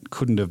something that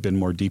couldn't have been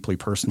more deeply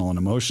personal and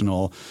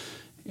emotional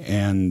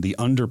and the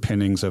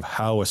underpinnings of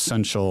how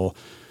essential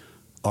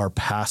our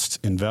past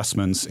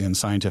investments in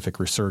scientific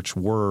research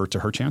were to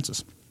her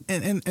chances.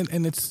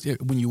 And it's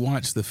when you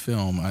watch the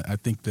film, I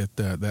think that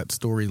that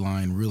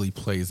storyline really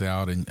plays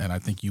out, and I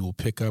think you will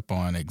pick up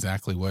on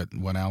exactly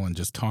what Alan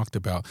just talked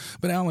about.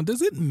 But Alan,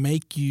 does it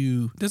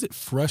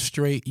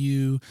frustrate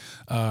you,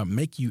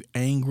 make you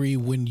angry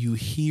when you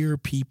hear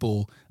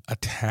people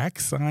attack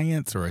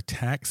science or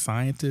attack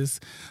scientists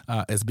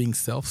as being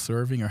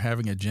self-serving or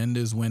having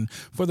agendas when,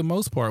 for the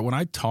most part, when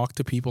I talk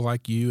to people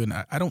like you, and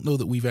I don't know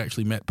that we've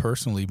actually met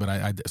personally, but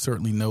I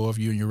certainly know of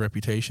you and your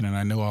reputation, and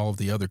I know all of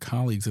the other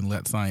colleagues in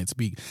Let Science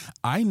Speak.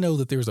 I know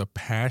that there's a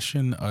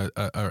passion,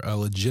 a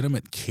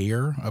legitimate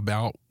care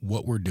about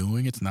what we're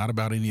doing. It's not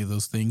about any of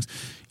those things.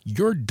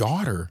 Your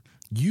daughter,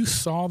 you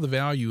saw the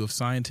value of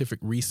scientific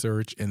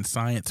research and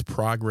science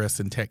progress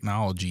and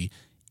technology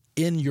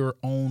in your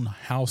own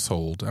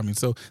household. I mean,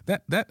 so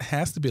that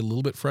has to be a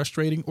little bit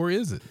frustrating, or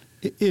is it?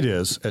 It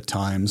is at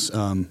times.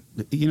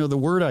 The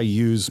word I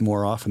use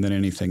more often than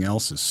anything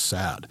else is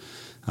sad.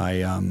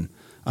 I'm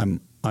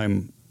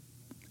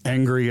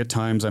angry at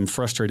times. I'm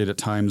frustrated at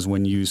times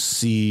when you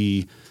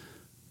see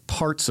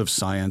parts of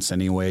science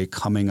anyway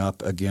coming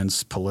up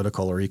against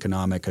political or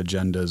economic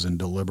agendas and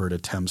deliberate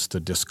attempts to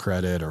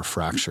discredit or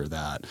fracture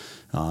that.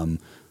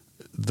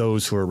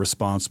 Those who are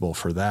responsible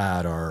for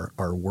that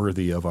are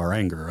worthy of our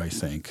anger, I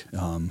think.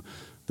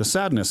 The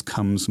sadness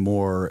comes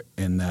more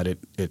in that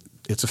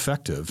it's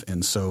effective.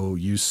 And so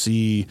you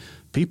see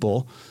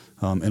people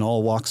in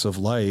all walks of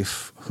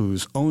life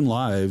whose own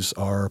lives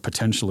are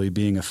potentially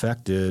being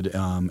affected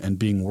and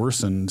being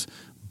worsened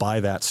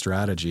by that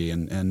strategy.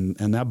 And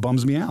that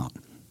bums me out.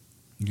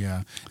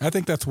 Yeah. I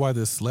think that's why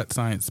this Let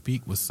Science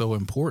Speak was so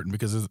important,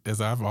 because as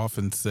I've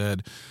often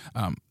said,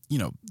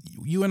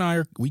 you and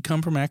I we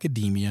come from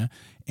academia,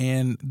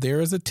 and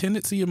there is a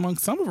tendency among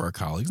some of our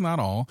colleagues, not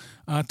all,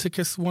 to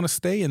just want to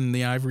stay in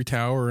the ivory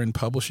tower and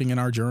publishing in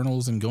our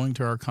journals and going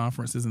to our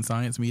conferences and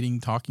science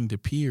meetings, talking to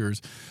peers.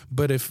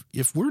 But if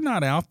we're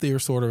not out there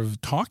sort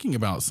of talking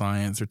about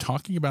science or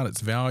talking about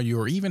its value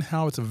or even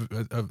how it's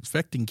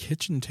affecting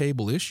kitchen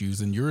table issues,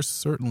 and yours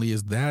certainly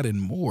is that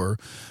and more,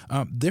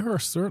 there are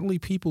certainly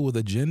people with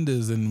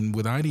agendas and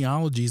with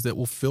ideologies that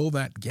will fill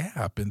that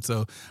gap. And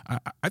so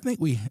I think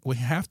we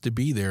have to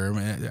be there. I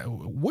mean,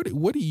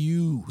 what do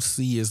you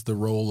see as the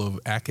role of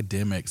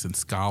academics and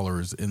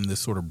scholars in this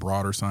sort of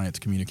broader science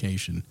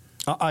communication?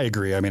 I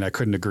agree. I mean, I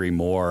couldn't agree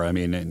more. I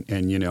mean,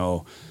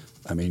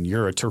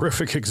 you're a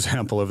terrific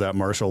example of that,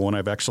 Marshall, one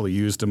I've actually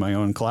used in my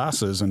own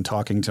classes and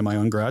talking to my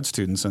own grad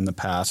students in the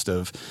past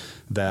of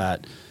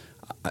that.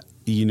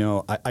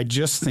 I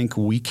just think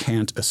we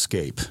can't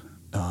escape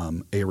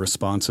a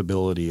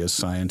responsibility as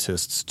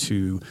scientists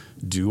to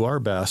do our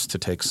best to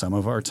take some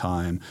of our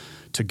time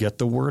to get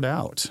the word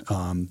out.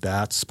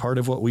 That's part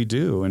of what we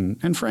do.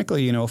 And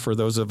frankly, for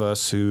those of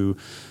us who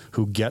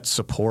get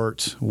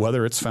support,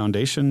 whether it's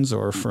foundations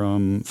or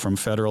from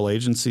federal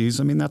agencies,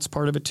 I mean, that's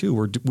part of it too.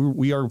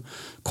 We are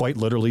quite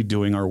literally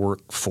doing our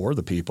work for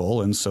the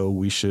people, and so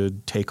we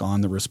should take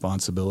on the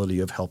responsibility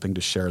of helping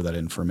to share that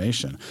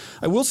information.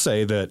 I will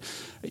say that,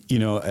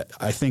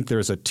 I think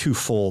there's a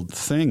twofold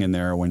thing in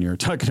there when you're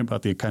talking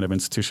about the kind of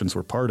institutions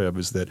we're part of,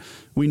 is that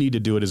we need to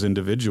do it as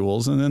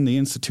individuals, and then the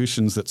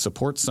institutions that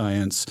support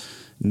science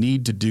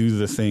need to do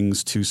the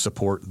things to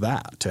support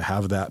that, to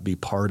have that be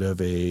part of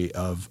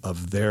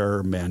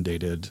their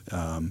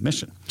mandated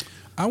mission.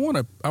 I want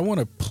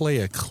to play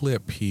a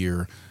clip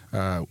here.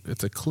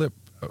 It's a clip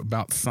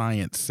about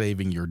science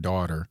saving your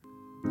daughter.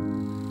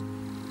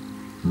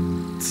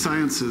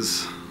 Science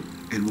is,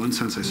 in one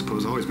sense, I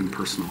suppose, always been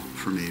personal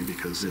for me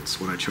because it's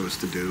what I chose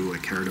to do. I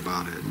cared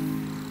about it.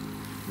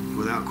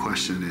 Without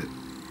question, it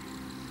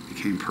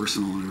became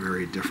personal in a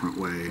very different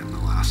way in the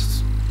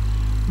last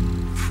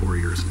 4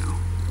 years now.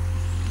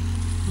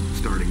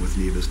 Starting with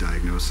Neva's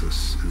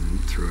diagnosis and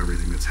through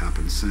everything that's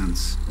happened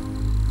since.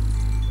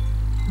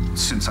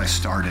 Since I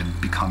started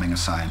becoming a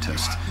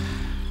scientist,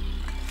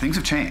 things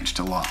have changed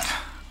a lot.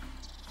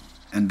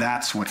 And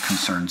that's what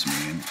concerns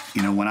me.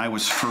 And, when I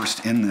was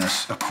first in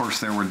this, of course,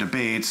 there were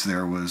debates,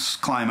 there was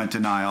climate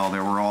denial,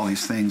 there were all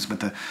these things, but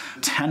the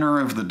tenor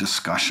of the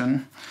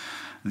discussion,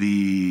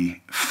 the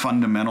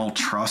fundamental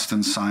trust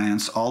in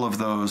science, all of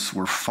those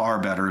were far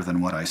better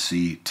than what I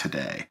see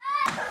today.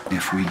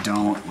 If we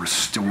don't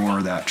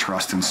restore that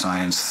trust in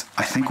science,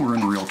 I think we're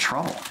in real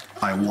trouble.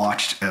 I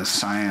watched as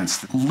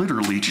science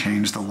literally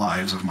changed the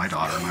lives of my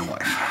daughter and my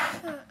wife.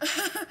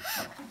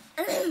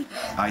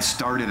 I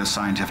started a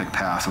scientific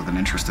path with an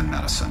interest in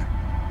medicine.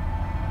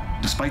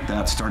 Despite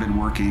that, started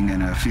working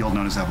in a field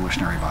known as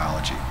evolutionary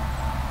biology.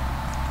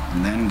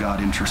 And then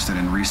got interested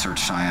in research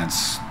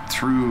science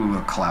through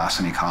a class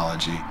in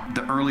ecology.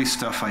 The early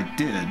stuff I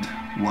did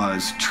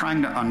was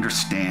trying to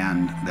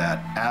understand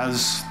that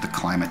as the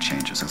climate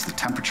changes, as the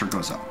temperature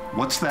goes up,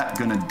 what's that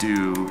going to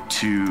do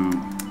to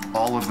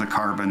all of the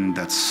carbon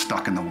that's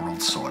stuck in the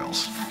world's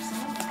soils?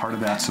 Part of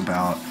that's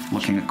about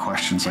looking at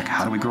questions like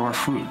how do we grow our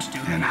food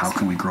and how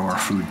can we grow our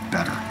food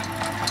better?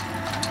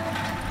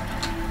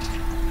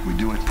 We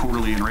do it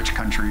poorly in rich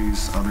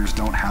countries, others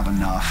don't have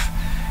enough.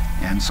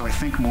 And so I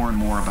think more and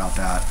more about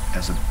that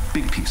as a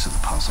big piece of the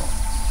puzzle.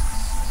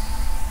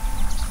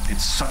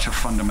 It's such a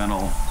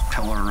fundamental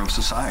pillar of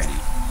society.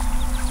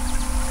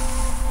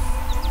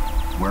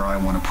 Where I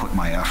want to put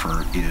my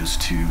effort is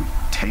to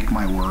take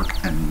my work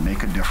and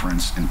make a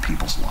difference in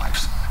people's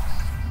lives.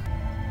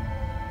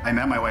 I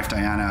met my wife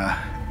Diana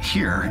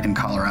here in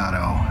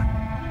Colorado.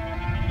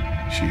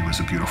 She was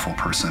a beautiful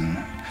person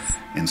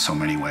in so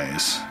many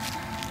ways.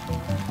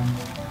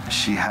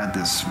 She had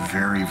this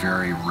very,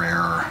 very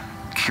rare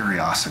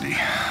curiosity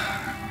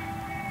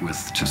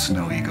with just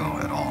no ego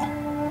at all.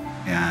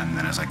 And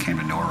then as I came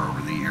to know her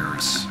over the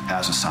years,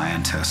 as a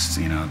scientist,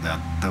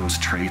 that those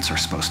traits are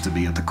supposed to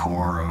be at the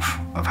core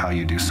of how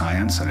you do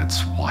science, and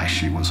it's why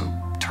she was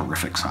a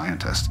terrific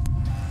scientist.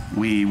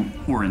 We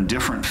were in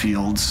different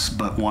fields,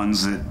 but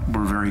ones that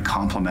were very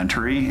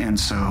complementary, and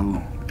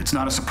so it's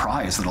not a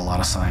surprise that a lot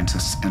of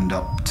scientists end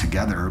up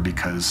together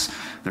because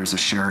there's a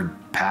shared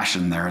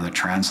passion there that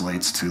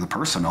translates to the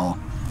personal.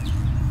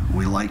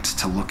 We liked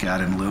to look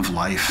at and live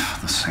life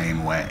the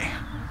same way.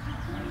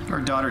 Our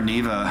daughter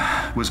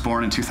Neva was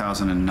born in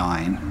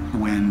 2009.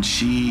 When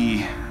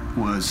she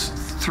was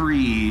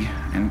 3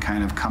 and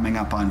kind of coming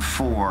up on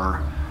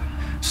 4,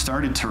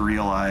 started to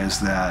realize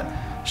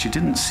that she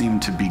didn't seem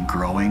to be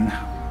growing,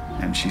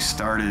 and she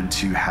started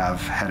to have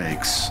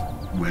headaches,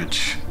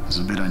 which is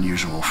a bit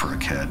unusual for a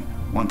kid.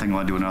 One thing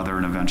led to another,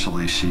 and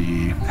eventually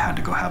she had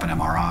to go have an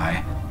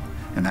MRI.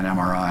 And that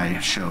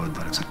MRI showed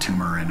that it's a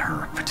tumor in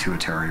her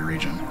pituitary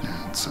region.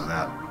 And so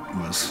that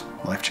was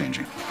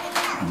life-changing.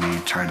 We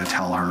tried to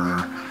tell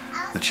her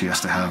that she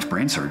has to have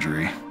brain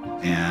surgery,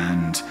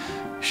 and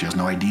she has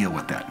no idea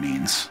what that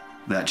means.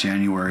 That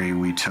January,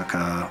 we took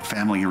a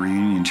family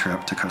reunion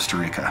trip to Costa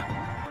Rica.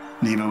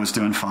 Neva was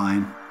doing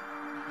fine.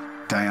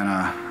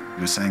 Diana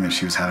was saying that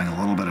she was having a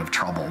little bit of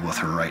trouble with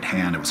her right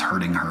hand. It was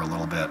hurting her a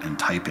little bit in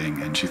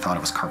typing, and she thought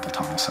it was carpal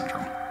tunnel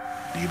syndrome.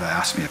 Neva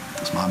asked me,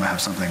 does Mama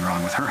have something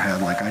wrong with her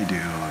head like I do?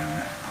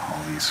 And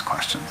all these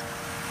questions.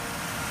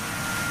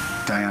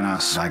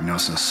 Diana's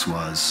diagnosis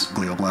was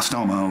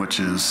glioblastoma, which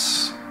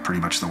is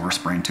pretty much the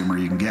worst brain tumor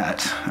you can get.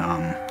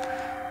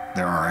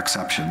 There are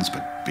exceptions,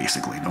 but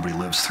basically nobody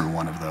lives through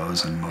one of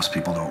those, and most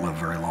people don't live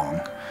very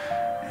long.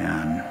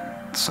 And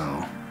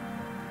so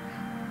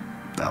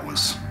that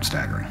was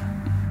staggering.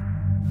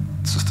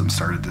 The system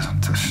started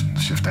to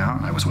shift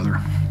down. I was with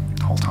her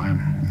the whole time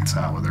and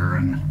sat with her,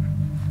 and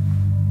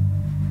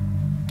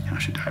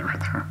she died right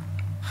there.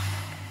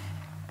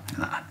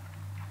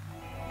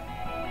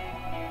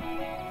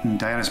 And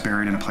Diana's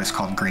buried in a place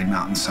called Green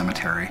Mountain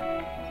Cemetery.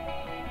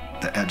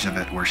 The edge of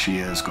it where she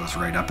is goes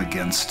right up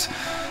against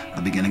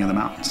the beginning of the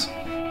mountains.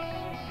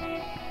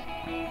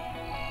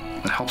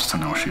 It helps to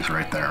know she's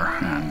right there,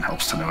 and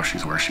helps to know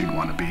she's where she'd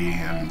want to be,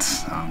 and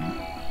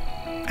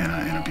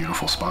in a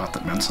beautiful spot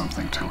that meant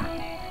something to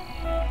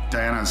her.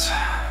 Diana's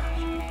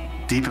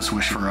deepest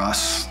wish for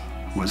us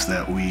was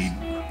that we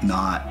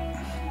not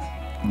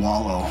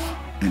wallow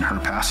in her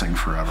passing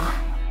forever.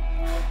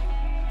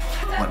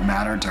 What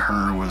mattered to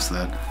her was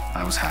that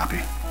I was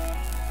happy,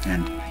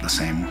 and the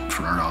same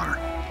for our daughter.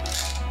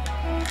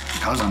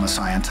 Because I'm a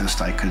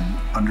scientist, I could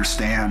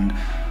understand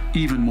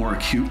even more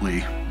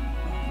acutely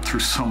through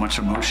so much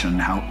emotion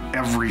how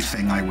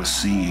everything I was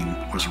seeing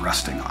was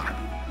resting on it.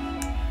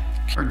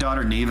 Our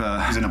daughter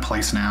Neva is in a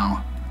place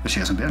now that she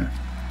hasn't been.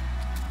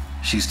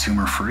 She's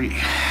tumor-free,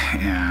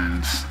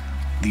 and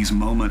these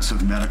moments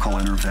of medical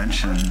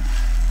intervention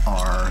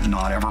are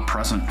not ever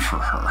present for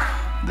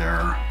her.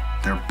 They're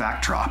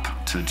backdrop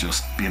to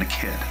just being a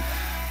kid.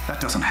 That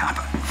doesn't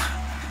happen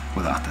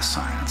without this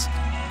science.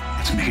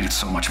 It's made it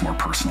so much more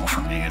personal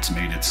for me. It's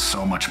made it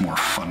so much more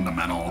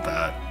fundamental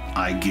that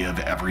I give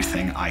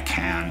everything I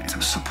can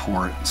to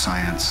support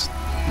science.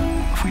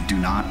 If we do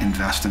not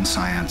invest in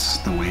science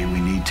the way we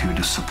need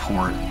to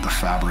support the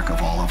fabric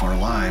of all of our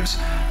lives,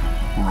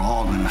 we're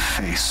all going to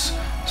face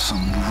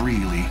some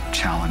really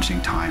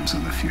challenging times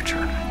in the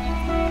future.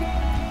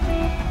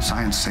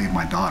 Science saved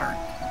my daughter.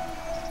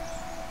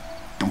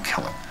 Don't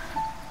kill it.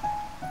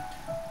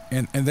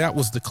 And that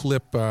was the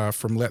clip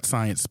from Let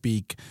Science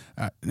Speak.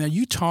 Now,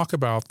 you talk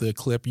about the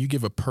clip. You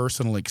give a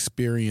personal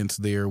experience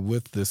there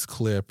with this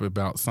clip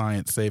about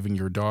science saving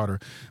your daughter.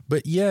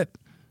 But yet,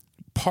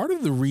 part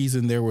of the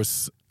reason there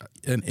was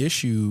an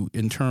issue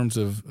in terms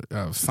of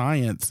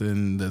science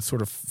and the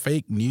sort of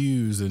fake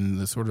news and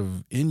the sort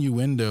of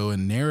innuendo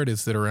and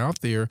narratives that are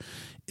out there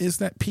is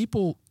that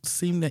people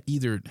seem to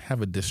either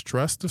have a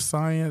distrust of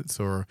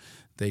science or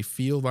they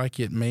feel like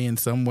it may in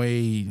some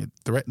way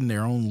threaten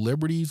their own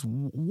liberties.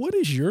 What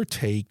is your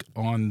take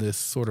on this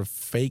sort of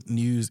fake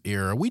news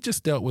era? We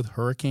just dealt with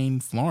Hurricane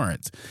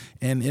Florence.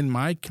 And in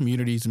my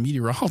communities,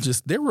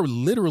 meteorologists, there were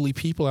literally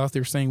people out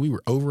there saying we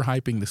were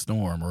overhyping the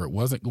storm or it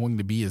wasn't going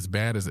to be as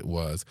bad as it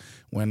was.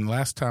 When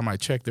last time I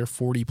checked, there are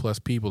 40 plus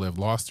people that have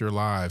lost their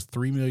lives.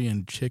 3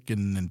 million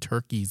chicken and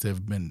turkeys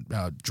have been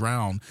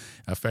drowned,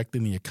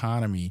 affecting the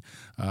economy.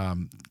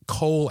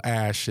 Coal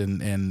ash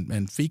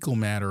and fecal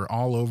matter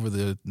all over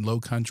the low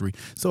country.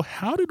 So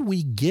how did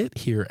we get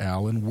here,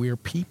 Alan, where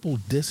people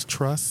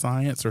distrust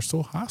science or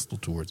so hostile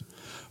towards it?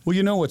 Well,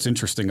 you know what's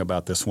interesting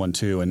about this one,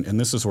 too, and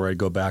this is where I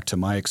go back to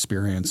my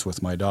experience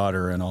with my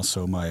daughter and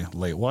also my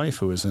late wife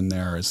who was in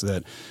there, is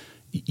that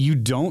you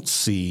don't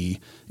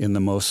see, in the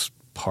most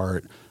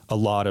part, a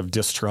lot of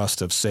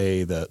distrust of,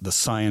 say, the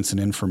science and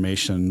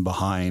information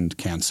behind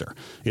cancer.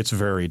 It's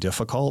very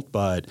difficult,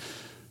 but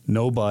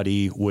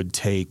nobody would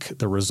take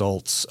the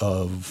results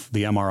of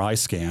the MRI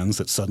scans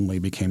that suddenly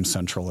became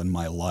central in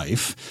my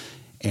life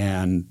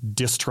and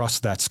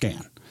distrust that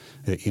scan.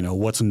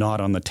 What's not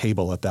on the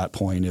table at that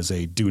point is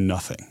a do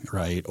nothing,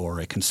 right? Or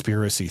a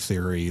conspiracy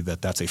theory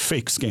that's a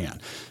fake scan.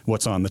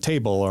 What's on the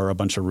table are a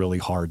bunch of really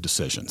hard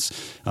decisions.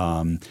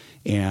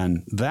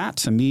 And that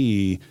to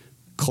me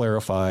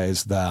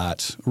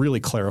really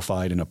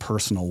clarified in a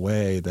personal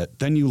way that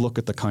then you look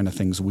at the kind of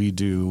things we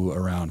do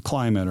around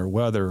climate or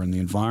weather and the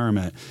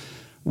environment.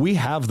 We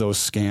have those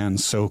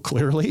scans so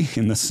clearly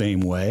in the same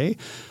way,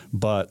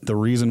 but the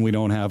reason we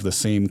don't have the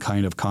same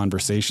kind of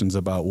conversations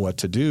about what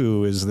to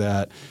do is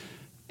that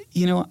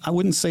I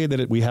wouldn't say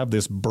that we have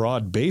this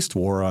broad-based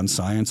war on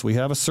science. We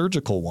have a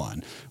surgical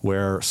one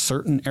where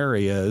certain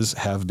areas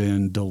have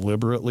been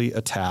deliberately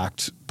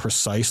attacked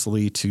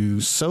precisely to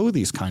sow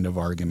these kind of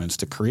arguments,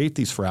 to create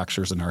these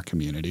fractures in our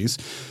communities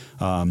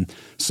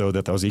so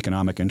that those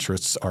economic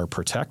interests are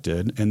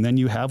protected. And then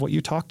you have what you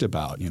talked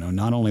about,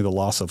 not only the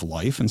loss of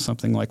life in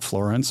something like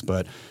Florence,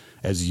 but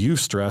as you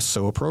stress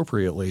so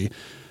appropriately,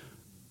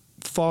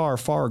 far,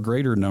 far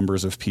greater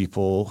numbers of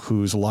people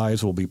whose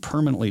lives will be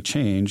permanently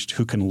changed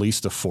who can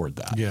least afford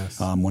that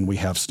when we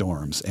have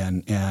storms.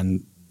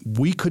 And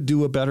we could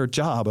do a better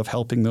job of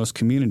helping those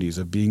communities,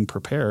 of being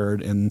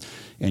prepared, and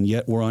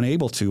yet we're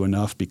unable to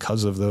enough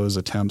because of those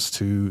attempts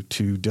to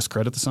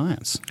discredit the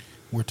science.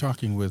 We're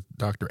talking with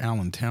Dr.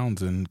 Alan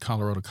Townsend,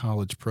 Colorado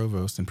College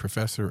Provost and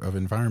Professor of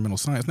Environmental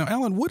Science. Now,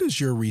 Alan, what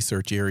is your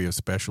research area of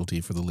specialty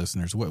for the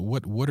listeners?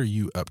 What are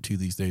you up to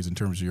these days in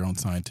terms of your own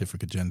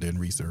scientific agenda and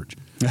research?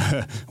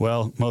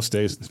 Well, most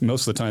of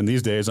the time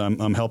these days,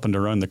 I'm helping to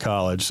run the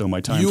college, so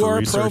my time for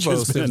research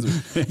provost.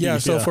 has been. Yeah.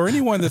 So for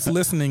anyone that's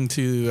listening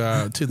to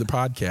the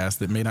podcast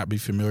that may not be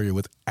familiar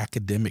with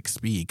academic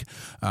speak,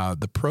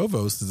 the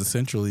provost is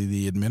essentially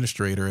the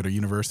administrator at a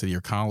university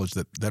or college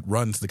that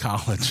runs the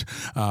college.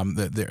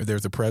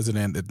 There's a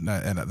president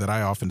that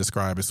I often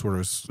describe as sort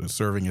of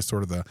serving as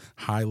sort of the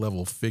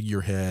high-level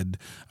figurehead,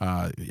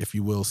 if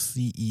you will,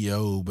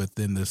 CEO, but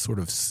then the sort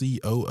of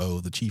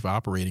COO, the chief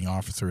operating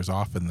officer, is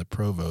often the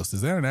provost. Is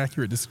that an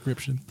accurate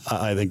description?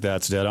 I think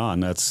that's dead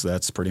on.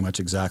 That's pretty much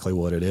exactly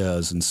what it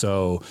is. And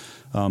so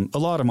a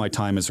lot of my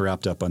time is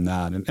wrapped up on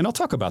that. And I'll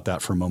talk about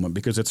that for a moment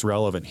because it's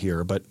relevant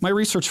here. But my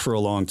research for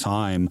a long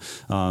time,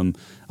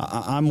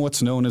 I'm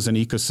what's known as an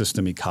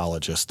ecosystem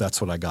ecologist.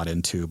 That's what I got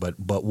into. But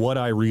what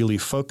I really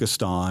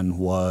focused on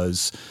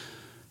was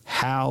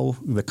how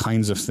the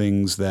kinds of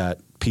things that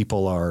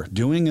people are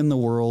doing in the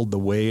world, the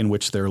way in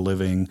which they're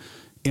living,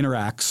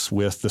 interacts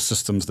with the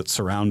systems that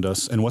surround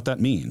us and what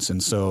that means.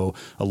 And so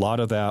a lot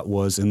of that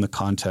was in the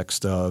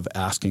context of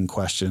asking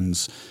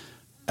questions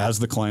as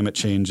the climate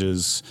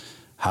changes.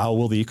 How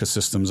will the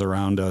ecosystems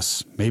around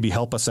us maybe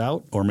help us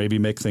out or maybe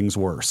make things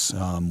worse?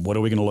 What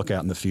are we going to look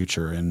at in the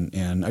future?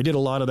 And I did a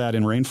lot of that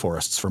in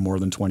rainforests for more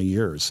than 20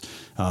 years,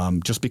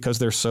 just because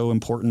they're so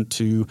important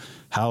to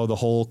how the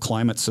whole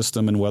climate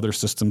system and weather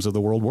systems of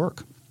the world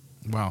work.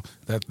 Wow,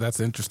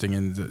 that's interesting,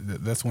 and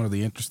that's one of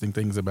the interesting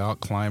things about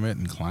climate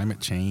and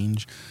climate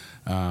change.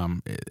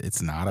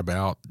 It's not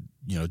about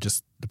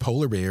just the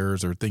polar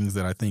bears or things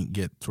that I think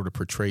get sort of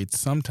portrayed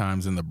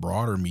sometimes in the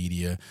broader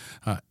media.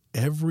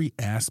 Every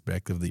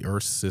aspect of the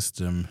Earth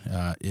system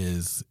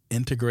is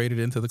integrated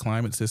into the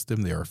climate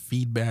system. There are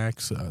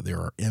feedbacks, there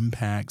are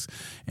impacts,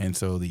 and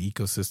so the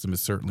ecosystem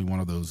is certainly one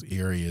of those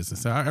areas. And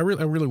so I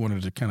really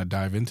wanted to kind of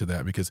dive into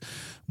that because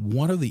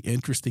one of the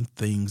interesting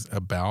things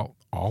about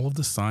all of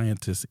the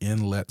scientists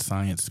in Let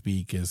Science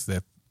Speak is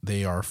that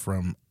they are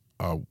from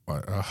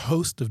a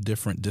host of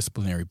different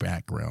disciplinary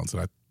backgrounds,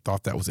 and I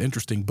thought that was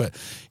interesting. But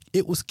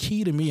it was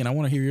key to me, and I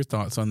want to hear your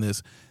thoughts on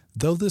this.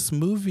 Though this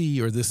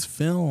movie or this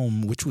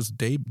film, which was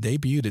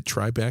debuted at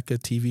Tribeca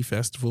TV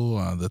Festival,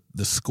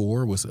 the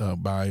score was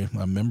by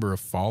a member of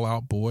Fall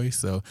Out Boy.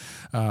 So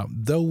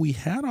though we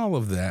had all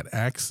of that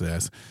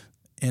access,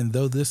 and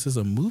though this is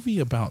a movie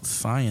about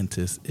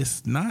scientists,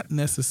 it's not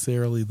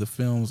necessarily the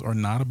films are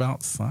not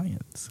about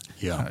science.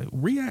 Yeah.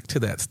 React to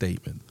that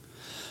statement.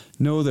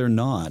 No, they're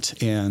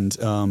not. And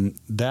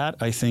that,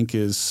 I think,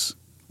 is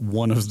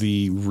one of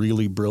the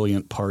really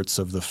brilliant parts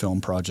of the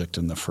film project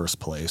in the first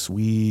place.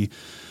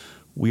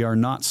 We are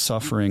not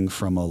suffering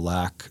from a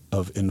lack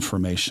of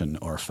information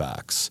or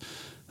facts.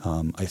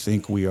 I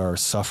think we are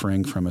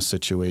suffering from a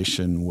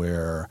situation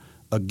where,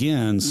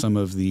 again, some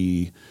of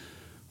the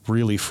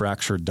really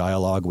fractured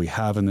dialogue we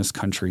have in this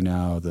country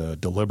now, the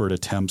deliberate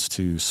attempts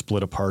to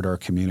split apart our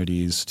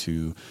communities,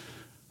 to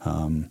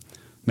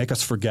make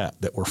us forget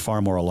that we're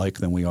far more alike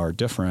than we are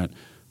different.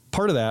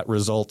 Part of that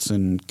results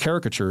in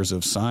caricatures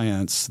of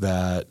science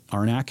that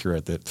aren't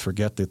accurate, that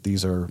forget that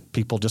these are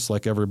people just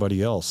like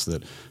everybody else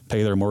that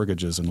pay their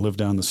mortgages and live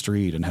down the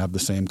street and have the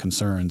same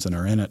concerns and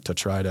are in it to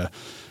try to,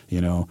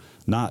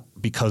 not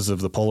because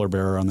of the polar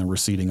bear on the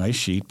receding ice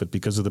sheet, but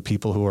because of the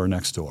people who are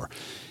next door.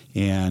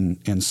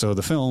 And so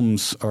the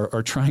films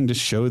are trying to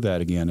show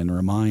that again and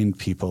remind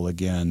people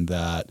again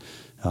that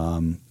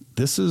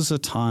this is a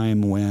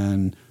time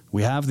when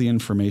we have the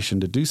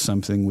information to do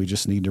something. We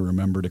just need to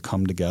remember to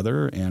come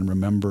together and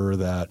remember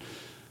that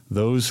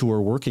those who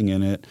are working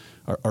in it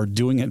are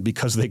doing it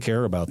because they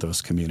care about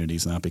those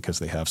communities, not because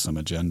they have some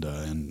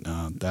agenda. And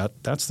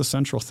that's the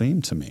central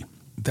theme to me.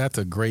 That's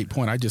a great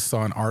point. I just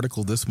saw an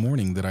article this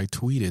morning that I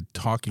tweeted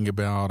talking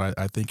about,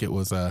 I think it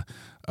was a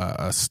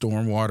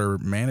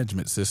stormwater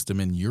management system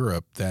in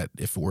Europe that,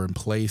 if it were in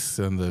place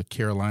in the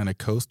Carolina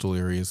coastal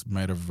areas,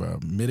 might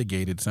have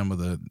mitigated some of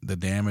the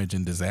damage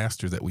and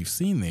disaster that we've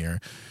seen there.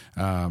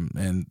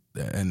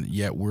 And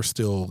yet we're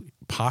still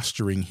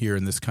posturing here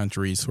in this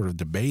country, sort of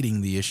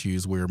debating the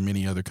issues where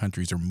many other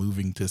countries are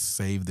moving to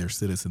save their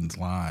citizens'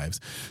 lives.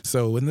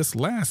 So in this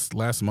last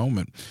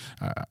moment,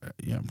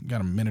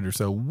 got a minute or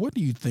so, what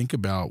do you think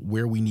about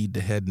where we need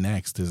to head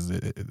next?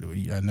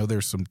 I know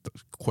there's some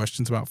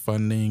questions about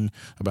funding,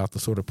 about the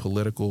sort of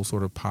political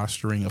sort of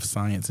posturing of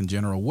science in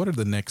general. What are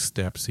the next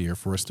steps here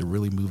for us to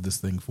really move this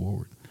thing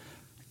forward?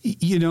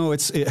 You know,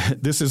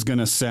 this is going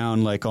to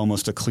sound like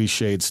almost a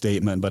cliched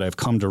statement, but I've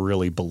come to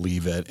really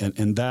believe it.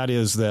 And that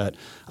is that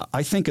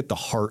I think at the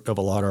heart of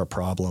a lot of our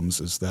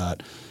problems is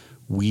that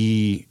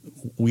we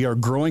are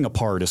growing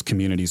apart as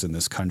communities in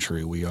this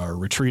country. We are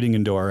retreating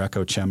into our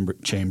echo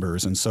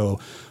chambers. And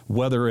so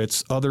whether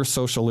it's other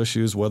social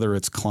issues, whether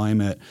it's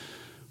climate,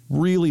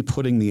 really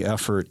putting the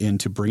effort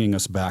into bringing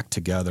us back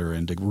together,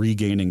 into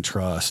regaining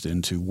trust,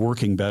 into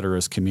working better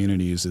as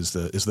communities is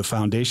the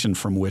foundation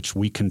from which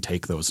we can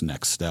take those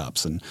next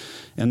steps. And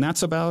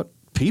that's about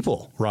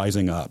people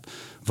rising up,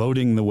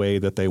 voting the way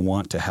that they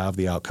want to have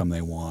the outcome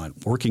they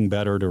want, working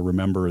better to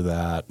remember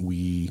that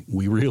we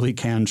really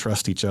can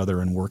trust each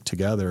other and work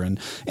together. And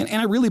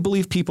I really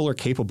believe people are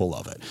capable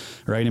of it,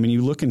 right? I mean,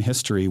 you look in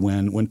history,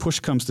 when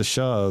push comes to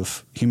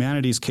shove,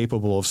 humanity is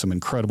capable of some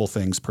incredible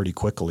things pretty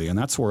quickly. And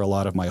that's where a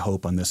lot of my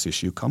hope on this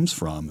issue comes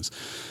from, is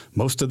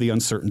most of the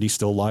uncertainty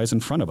still lies in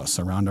front of us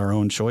around our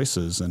own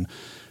choices. And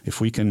if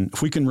we can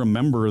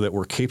remember that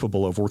we're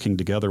capable of working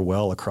together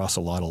well across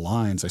a lot of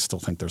lines, I still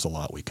think there's a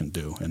lot we can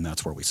do, and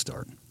that's where we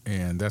start.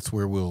 And that's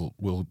where we'll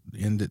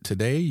end it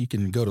today. You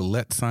can go to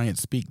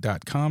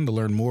letsciencespeak.com to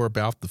learn more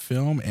about the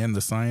film and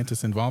the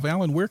scientists involved.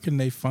 Alan, where can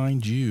they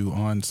find you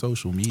on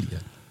social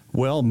media?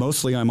 Well,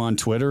 mostly I'm on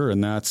Twitter,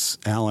 and that's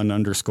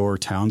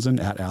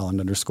Alan_Townsend, at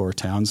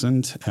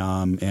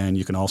Alan_Townsend. And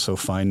you can also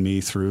find me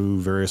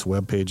through various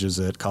web pages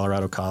at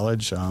Colorado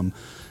College.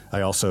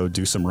 I also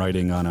do some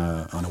writing on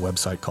a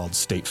website called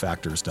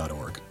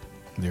statefactors.org.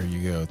 There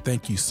you go.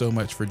 Thank you so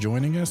much for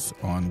joining us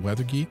on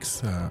Weather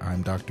Geeks.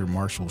 I'm Dr.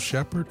 Marshall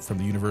Shepard from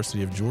the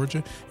University of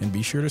Georgia, and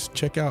be sure to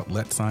check out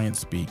Let Science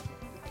Speak.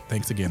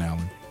 Thanks again,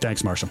 Alan.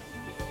 Thanks, Marshall.